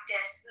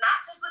practice,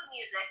 not just with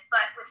music,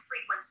 but with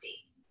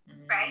frequency,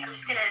 right? I'm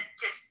just going to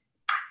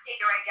take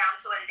it right down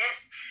to what it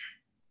is,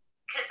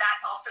 because that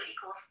also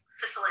equals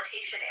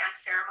facilitation and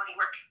ceremony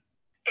work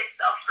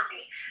itself for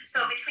me.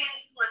 So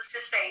let's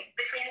just say,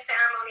 between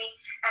ceremony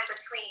and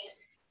between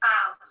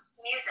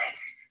music,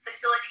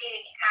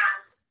 facilitating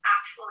and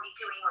actually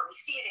doing or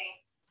receiving,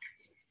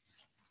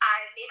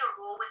 I made a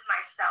rule with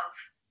myself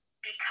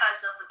because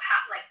of the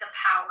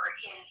power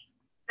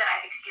that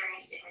I've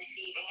experienced in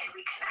receiving and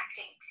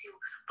reconnecting to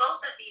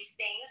both of these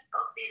things,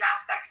 both of these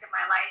aspects in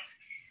my life,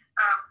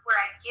 where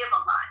I give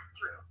a lot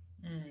through.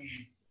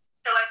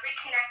 So I've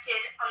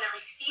reconnected on the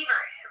receiving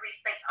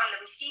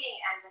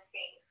end of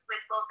things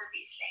with both of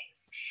these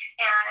things,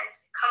 and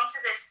come to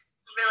this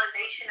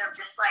realization of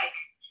just like,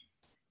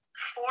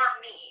 for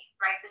me,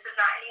 right? This is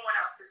not anyone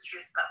else's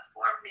truth, but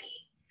for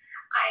me,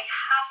 I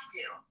have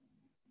to,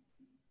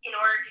 in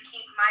order to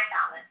keep my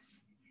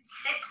balance,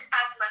 sit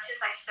as much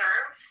as I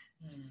serve,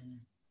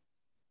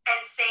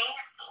 and sing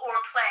or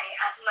play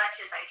as much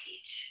as I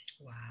teach.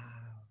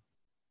 Wow.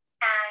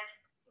 And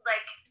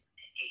like,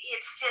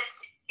 it's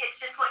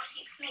just what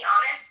keeps me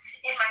honest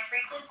in my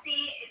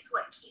frequency. It's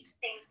what keeps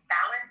things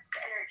balanced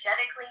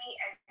energetically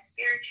and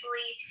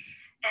spiritually.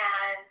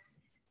 And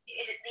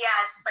it's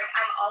just like,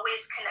 I'm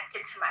always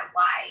connected to my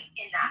why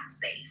in that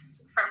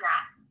space from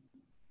that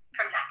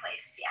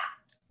place. Yeah.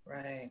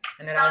 Right.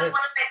 And that was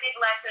one of my big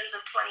lessons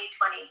of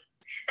 2020.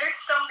 There's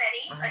so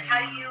many. Like,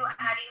 how do you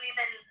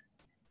even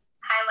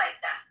highlight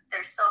them?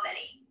 There's so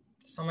many.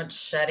 So much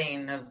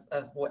shedding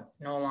of what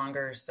no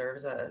longer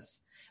serves us.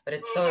 But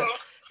it's so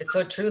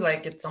true.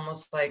 Like, it's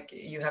almost like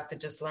you have to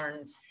just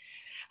learn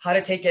how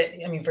to take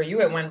it. I mean, for you,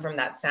 it went from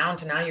that sound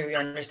to now you're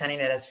understanding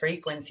it as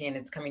frequency, and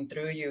it's coming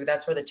through you.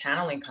 That's where the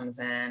channeling comes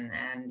in,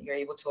 and you're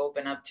able to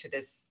open up to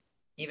this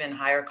even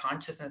higher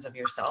consciousness of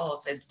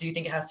yourself. Do you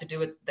think it has to do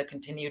with the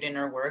continued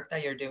inner work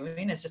that you're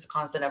doing? It's just a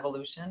constant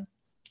evolution?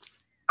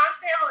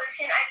 Constant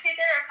evolution. I'd say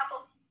there are a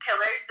couple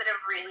pillars that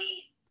have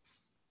really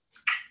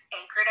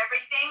anchored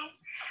everything.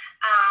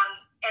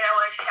 And I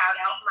want to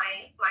shout out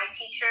my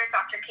teacher,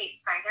 Dr. Kate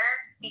Snyder,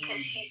 because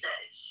she's a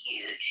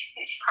huge,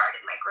 huge part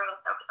of my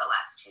growth over the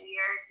last 2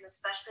 years, and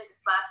especially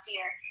this last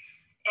year.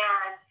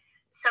 And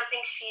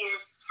something she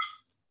is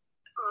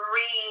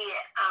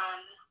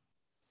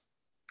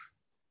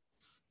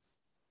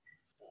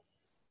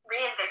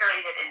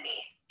reinvigorated in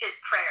me is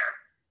prayer.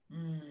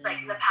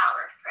 Like, the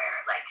power of prayer,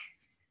 like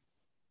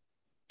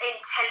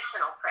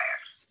intentional prayer.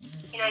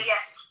 You know,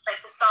 yes,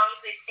 like the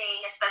songs we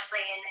sing,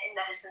 especially in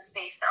medicine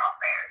space, they're all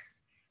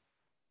prayers.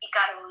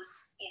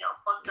 Ikaros,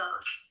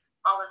 puntos,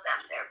 all of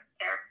them,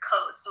 they're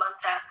codes,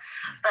 mantra,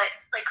 but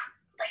like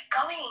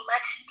going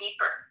much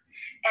deeper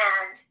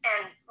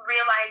and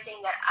realizing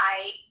that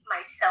I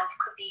myself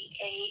could be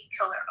a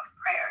pillar of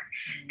prayer,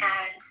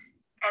 and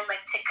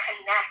like to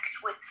connect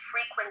with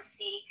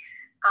frequency,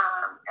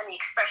 and the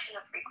expression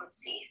of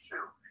frequency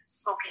through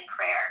spoken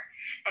prayer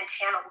and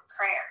channeled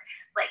prayer,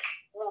 like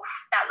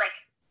that like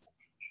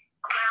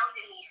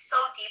grounded me so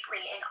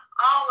deeply in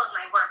all of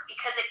my work,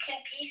 because it can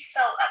be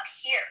so up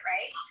here,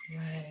 right?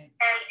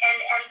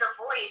 And the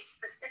voice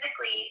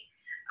specifically,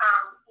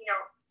 you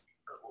know,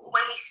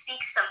 when we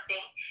speak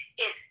something,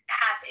 it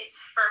has its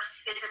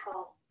first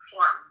physical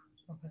form.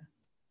 Okay.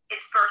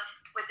 It's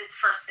birthed with its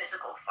first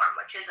physical form,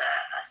 which is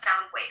a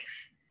sound wave.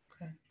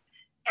 Okay.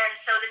 And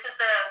so this is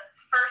the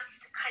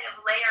first kind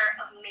of layer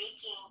of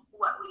making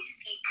what we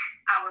speak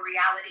our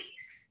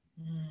realities.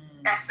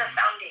 That's the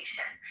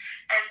foundation.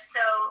 And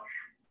so,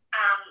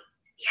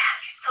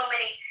 there's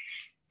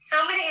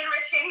so many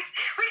enriching.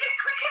 We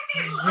could be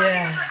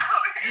learning for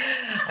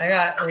hours. I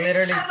got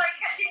literally. I'm like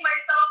catching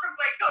myself from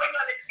like going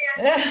on a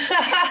tangent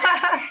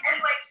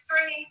and like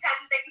stringing 10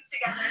 things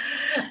together.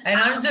 And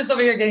I'm just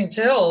over here getting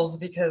chills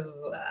because,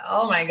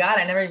 oh my God,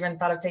 I never even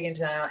thought of taking it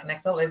to the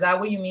next level. Is that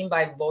what you mean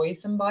by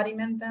voice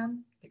embodiment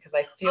then? Because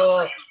I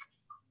feel.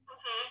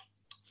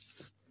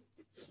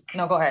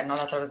 No, go ahead. No,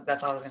 that's all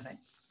I was gonna say.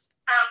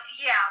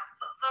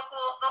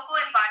 Vocal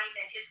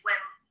embodiment is when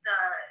the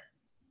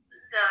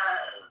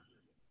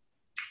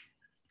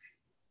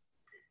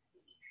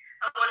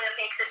I want to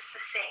make this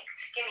succinct.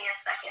 Give me a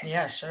second.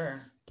 Yeah,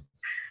 sure.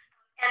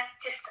 And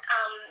just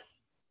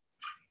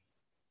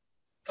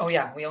oh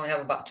yeah, we only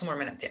have about 2 more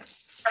minutes. Yeah.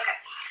 Okay.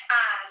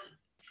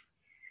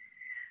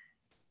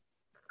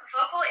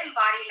 Vocal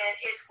embodiment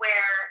is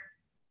where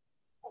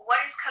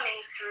what is coming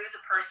through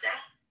the person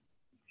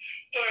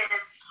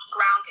is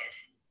grounded.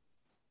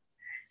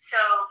 So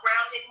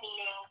grounded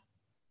meaning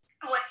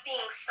what's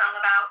being sung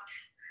about,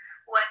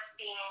 what's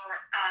being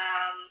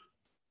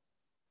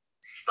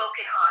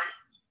spoken on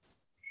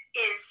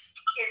is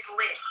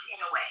lived in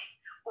a way,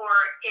 or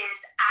is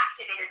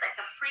activated, like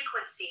the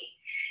frequency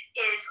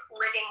is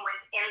living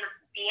within the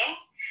being,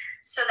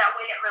 so that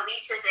when it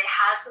releases, it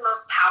has the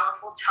most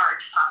powerful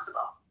charge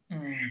possible.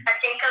 I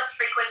think of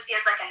frequency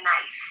as like a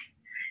knife.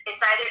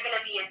 It's either going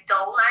to be a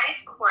dull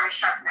knife or a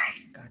sharp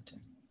knife. Gotcha.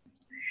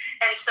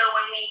 And so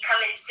when we come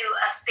into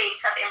a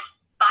space of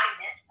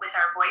embodiment with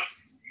our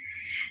voice,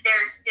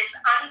 there's this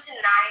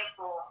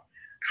undeniable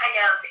kind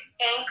of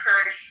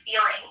anchored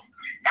feeling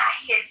that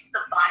hits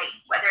the body,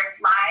 whether it's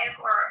live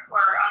or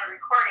on a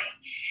recording.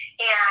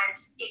 And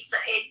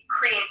it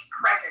creates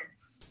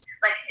presence,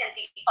 like in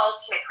the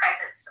ultimate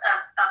presence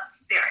of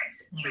spirit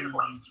through the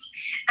voice.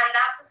 And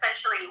that's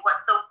essentially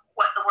what the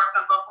work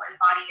of vocal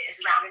embodiment is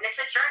around. And it's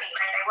a journey,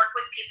 right? I work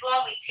with people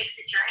and we take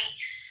the journey.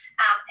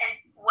 And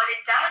what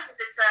it does is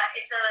it's a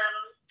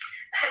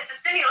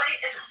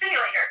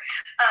simulator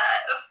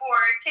for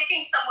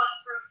taking someone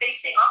through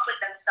facing off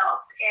with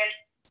themselves and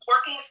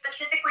working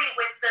specifically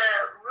with the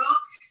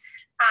root,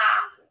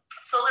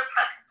 solar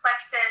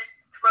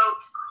plexus,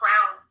 throat,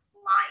 crown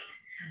line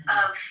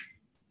of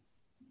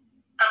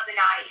the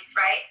nadis,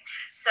 right?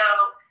 So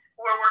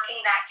we're working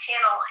that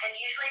channel, and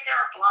usually there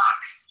are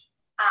blocks.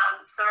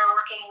 So we're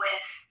working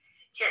with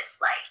just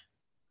like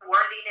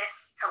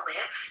worthiness to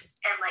live,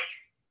 and like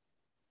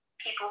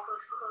people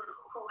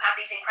who have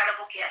these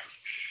incredible gifts,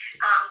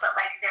 but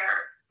like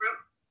their root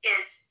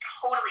is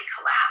totally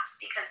collapsed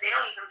because they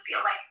don't even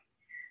feel like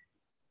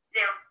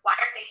why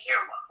are they here?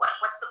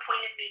 What's the point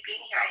of me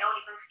being here? I don't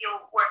even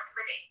feel worth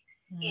living.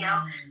 You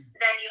know.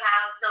 Then you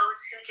have those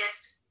who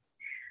just,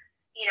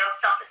 you know,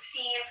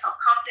 self-esteem,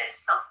 self-confidence,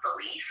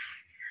 self-belief,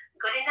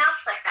 good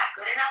enough, like that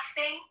good enough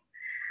thing.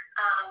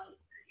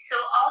 So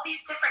all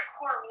these different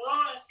core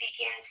wounds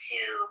begin to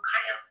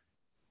kind of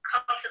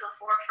come to the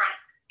forefront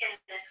in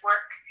this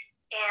work,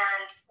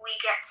 and we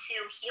get to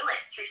heal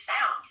it through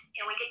sound,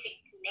 and we get to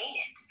name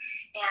it,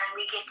 and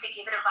we get to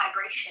give it a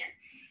vibration.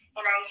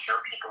 And I show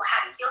people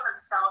how to heal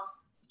themselves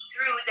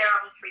through their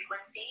own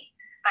frequency,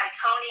 by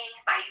toning,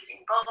 by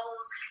using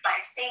bowls, by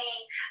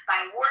singing,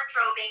 by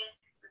wardrobing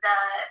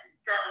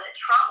the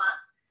trauma.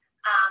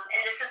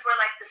 And this is where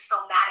like the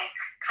somatic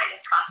kind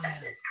of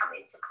processes come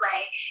into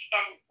play,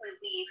 and we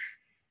weave.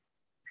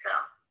 So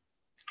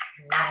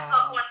that's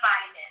vocal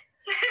embodiment.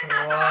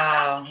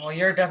 Wow. Well,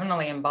 you're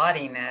definitely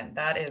embodying it.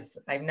 That is,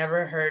 I've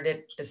never heard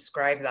it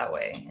described that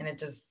way. And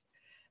it's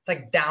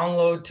like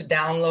download to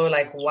download,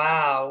 like,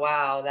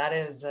 wow, that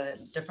is a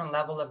different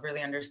level of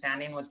really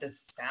understanding what this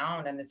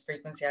sound and this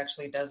frequency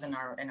actually does in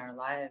our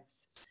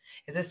lives.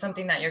 Is this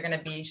something that you're going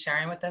to be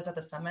sharing with us at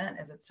the summit?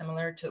 Is it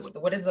similar to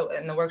what is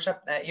in the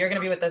workshop that you're going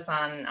to be with us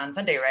on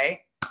Sunday, right?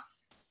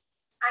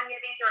 I'm going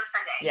to be here on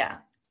Sunday. Yeah.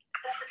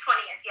 That's the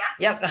 20th, yeah?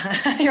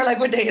 Yep. You're like,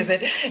 what day is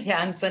it?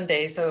 Yeah, on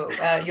Sunday. So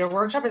your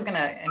workshop is going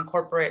to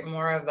incorporate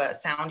more of a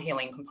sound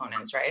healing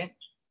components, right?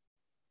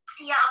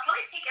 Yeah, I'll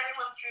probably take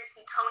everyone through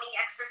some toning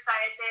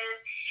exercises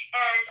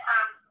and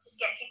just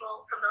get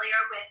people familiar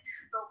with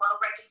the low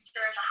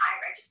register and the high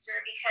register,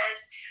 because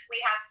we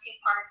have two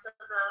parts of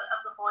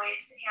the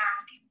voice, and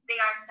they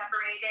are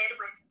separated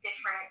with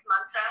different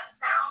mantra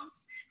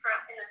sounds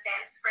in the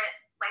Sanskrit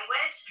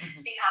language.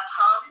 So you have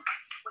hum,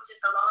 which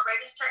is the lower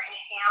register, and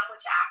ham,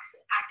 which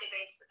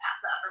activates the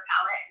upper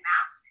palate and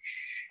mouth.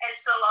 And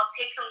so I'll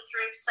take them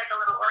through just like a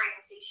little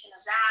orientation of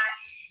that.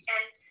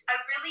 And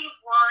I really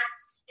want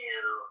to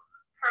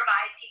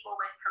provide people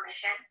with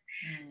permission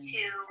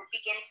to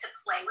begin to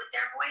play with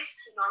their voice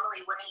who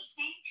normally wouldn't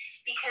sing,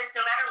 because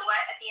no matter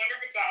what, at the end of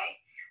the day,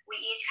 we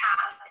each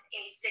have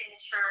a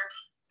signature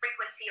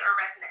frequency or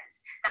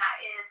resonance that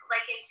is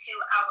likened to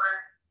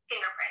our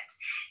fingerprint,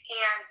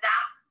 and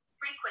that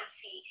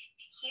frequency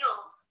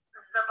heals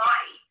the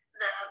body.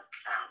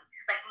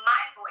 Like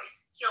my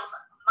voice heals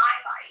my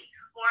body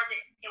more than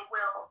it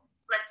will,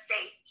 let's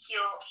say,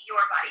 heal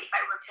your body if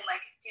I were to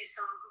like do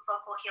some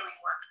vocal healing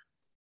work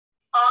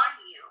on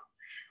you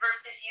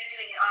versus you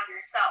doing it on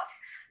yourself.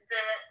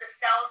 The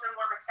cells are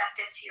more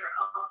receptive to your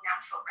own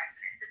natural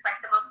resonance. It's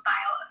like the most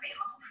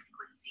bioavailable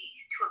frequency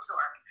to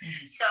absorb.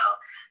 So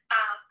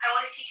I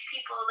want to teach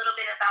people a little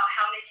bit about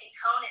how they can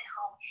tone at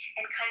home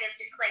and kind of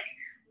just like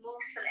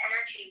move some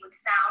energy with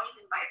sound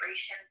and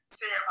vibration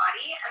through their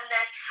body. And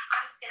then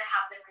I'm just going to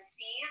have them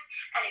receive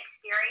and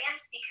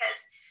experience,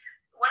 because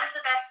one of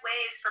the best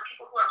ways for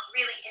people who are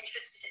really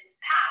interested in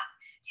this path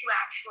to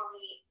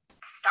actually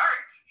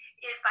start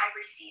is by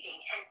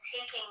receiving and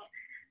taking,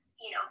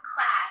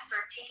 class or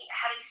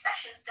having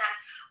sessions done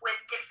with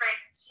different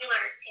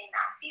healers in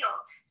that field.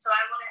 So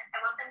I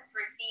want them to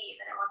receive,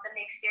 and I want them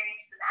to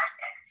experience the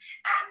magic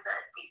and the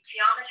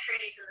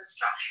geometries and the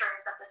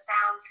structures that the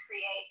sounds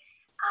create.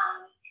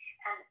 And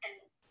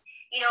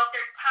if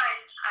there's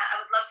time, I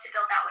would love to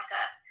build out like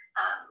a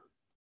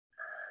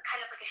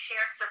kind of like a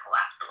share circle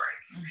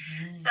afterwards.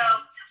 So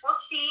we'll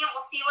see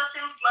what's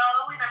in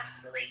flow, and I'm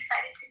just really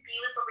excited to be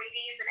with the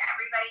ladies and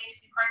everybody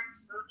to be part of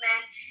this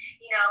movement,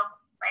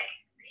 like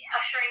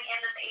ushering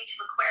in this age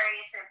of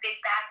Aquarius in a big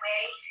bad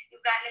way.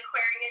 You've got an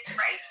Aquarius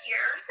right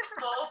here,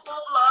 full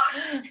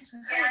blown, and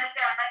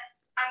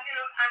I'm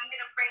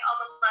gonna bring all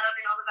the love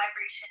and all the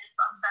vibrations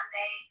on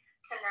Sunday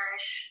to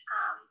nourish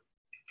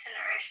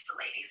the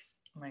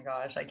ladies. Oh my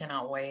gosh, I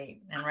cannot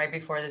wait. And right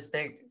before this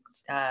big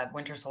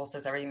winter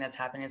solstice, everything that's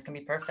happening is going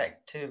to be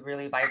perfect to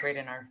really vibrate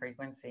in our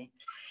frequency.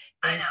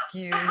 Thank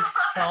you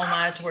so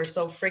much. We're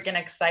so freaking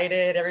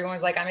excited.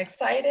 Everyone's like, I'm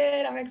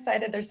excited.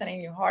 They're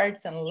sending you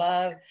hearts and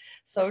love.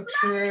 So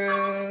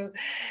true.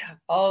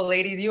 Oh,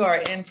 ladies, you are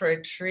in for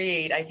a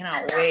treat. I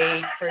cannot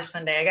wait for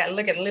Sunday. I got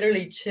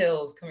literally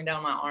chills coming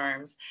down my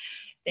arms.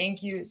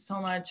 Thank you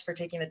so much for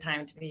taking the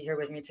time to be here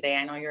with me today.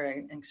 I know you're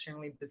an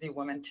extremely busy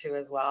woman too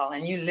as well.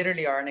 And you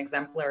literally are an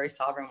exemplary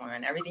sovereign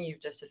woman. Everything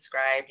you've just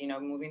described,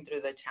 moving through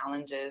the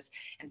challenges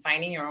and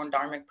finding your own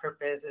dharmic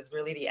purpose is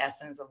really the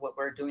essence of what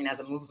we're doing as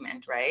a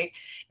movement, right?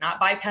 Not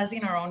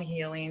bypassing our own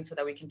healing so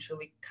that we can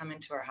truly come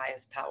into our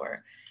highest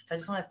power. So I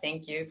just want to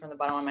thank you from the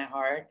bottom of my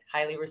heart.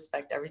 Highly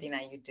respect everything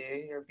that you do.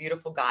 You're a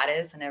beautiful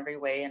goddess in every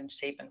way and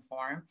shape and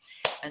form.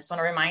 I just want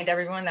to remind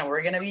everyone that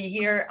we're going to be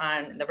here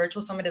on the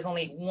virtual summit is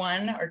only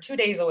 1 or 2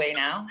 days away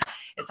now.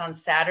 It's on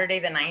Saturday,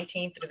 the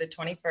 19th through the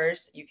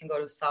 21st. You can go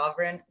to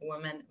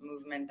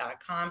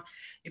sovereignwomanmovement.com.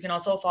 You can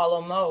also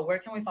follow Mo. Where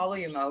can we follow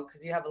you, Mo?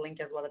 Because you have a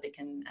link as well that they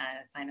can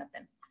sign up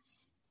in.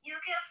 You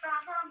can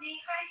follow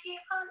me right here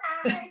on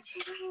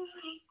IG.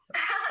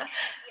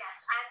 Yes,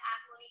 I'm at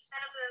Monique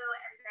Benaboo,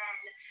 and then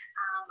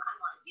I'm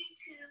on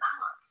YouTube, I'm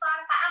on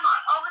Spotify, I'm on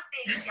all the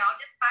things, y'all.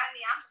 Just find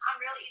me. I'm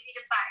real easy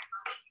to find,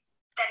 Monique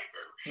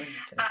Benaboo.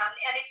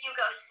 And if you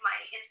go to my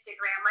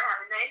Instagram, I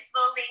have a nice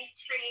little link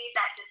tree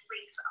that just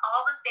links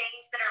all the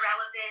things that are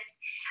relevant.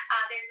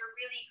 There's a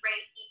really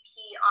great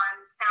EP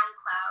on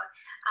SoundCloud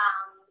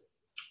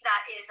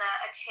that is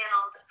a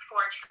channeled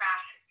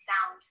 4-track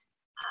sound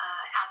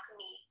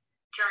alchemy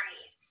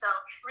journey. So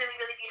really,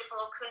 really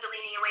beautiful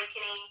Kundalini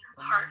awakening,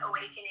 heart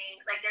awakening.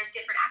 Like there's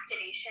different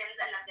activations,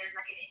 and then there's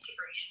like an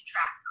integration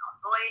track called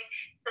Void.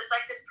 So it's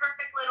like this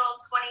perfect little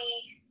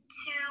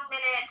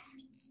 22-minute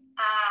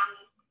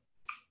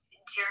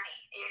journey.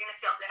 You're gonna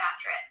feel good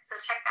after it. So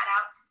check that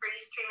out. It's free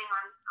streaming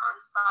on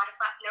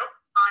Spotify. Nope,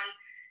 on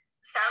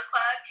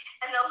SoundCloud,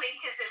 and the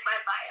link is in my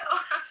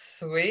bio.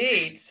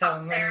 Sweet. So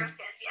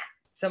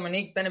So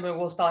Monique Benaboo,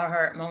 we'll spell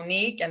her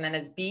Monique, and then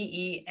it's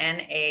Benabou.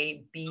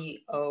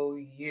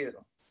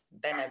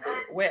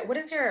 Benaboo. What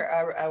is your,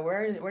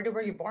 where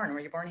were you born? Were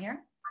you born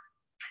here?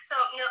 So,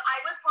 I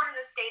was born in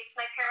the States.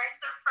 My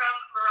parents are from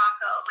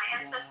Morocco. My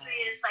ancestry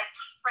is like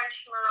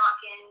French,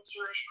 Moroccan,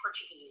 Jewish,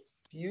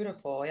 Portuguese.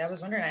 Beautiful. Yeah, I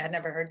was wondering. I had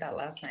never heard that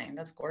last name.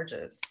 That's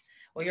gorgeous.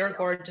 Well, you're a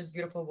gorgeous,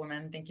 beautiful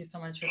woman. Thank you so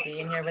much for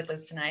being here with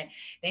us tonight.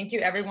 Thank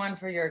you, everyone,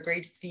 for your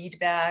great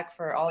feedback,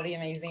 for all the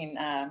amazing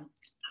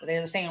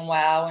they're saying,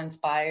 wow,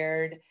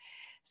 inspired.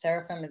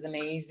 Seraphim is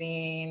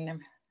amazing.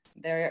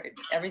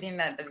 Everything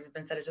that has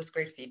been said is just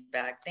great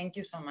feedback. Thank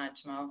you so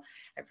much, Mo.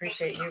 I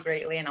appreciate you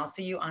greatly. And I'll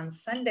see you on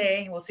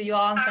Sunday. We'll see you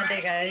all on Sunday,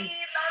 guys. Love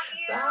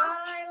you.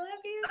 Bye.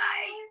 Love you.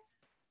 Bye.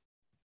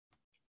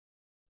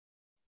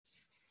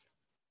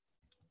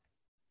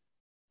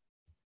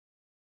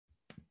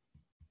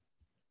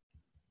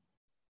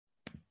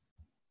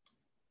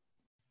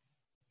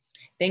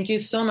 Thank you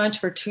so much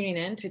for tuning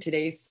in to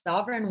today's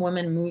Sovereign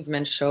Woman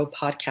Movement Show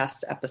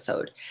podcast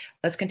episode.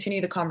 Let's continue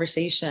the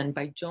conversation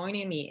by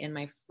joining me in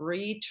my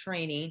free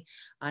training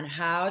on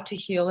how to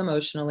heal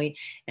emotionally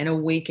and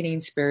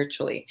awakening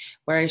spiritually,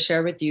 where I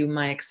share with you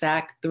my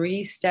exact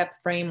 3-step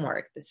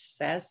framework, the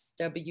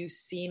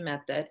SWC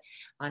method,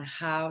 on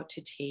how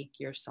to take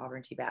your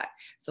sovereignty back.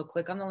 So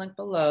click on the link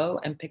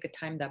below and pick a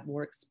time that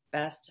works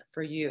best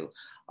for you.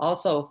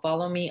 Also,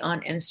 follow me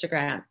on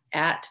Instagram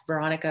at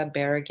Veronica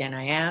Berrigan,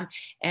 I am,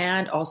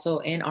 and also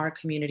in our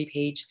community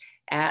page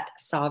at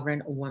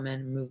Sovereign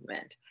Woman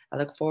Movement. I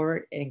look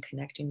forward in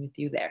connecting with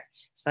you there.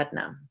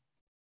 Satnam.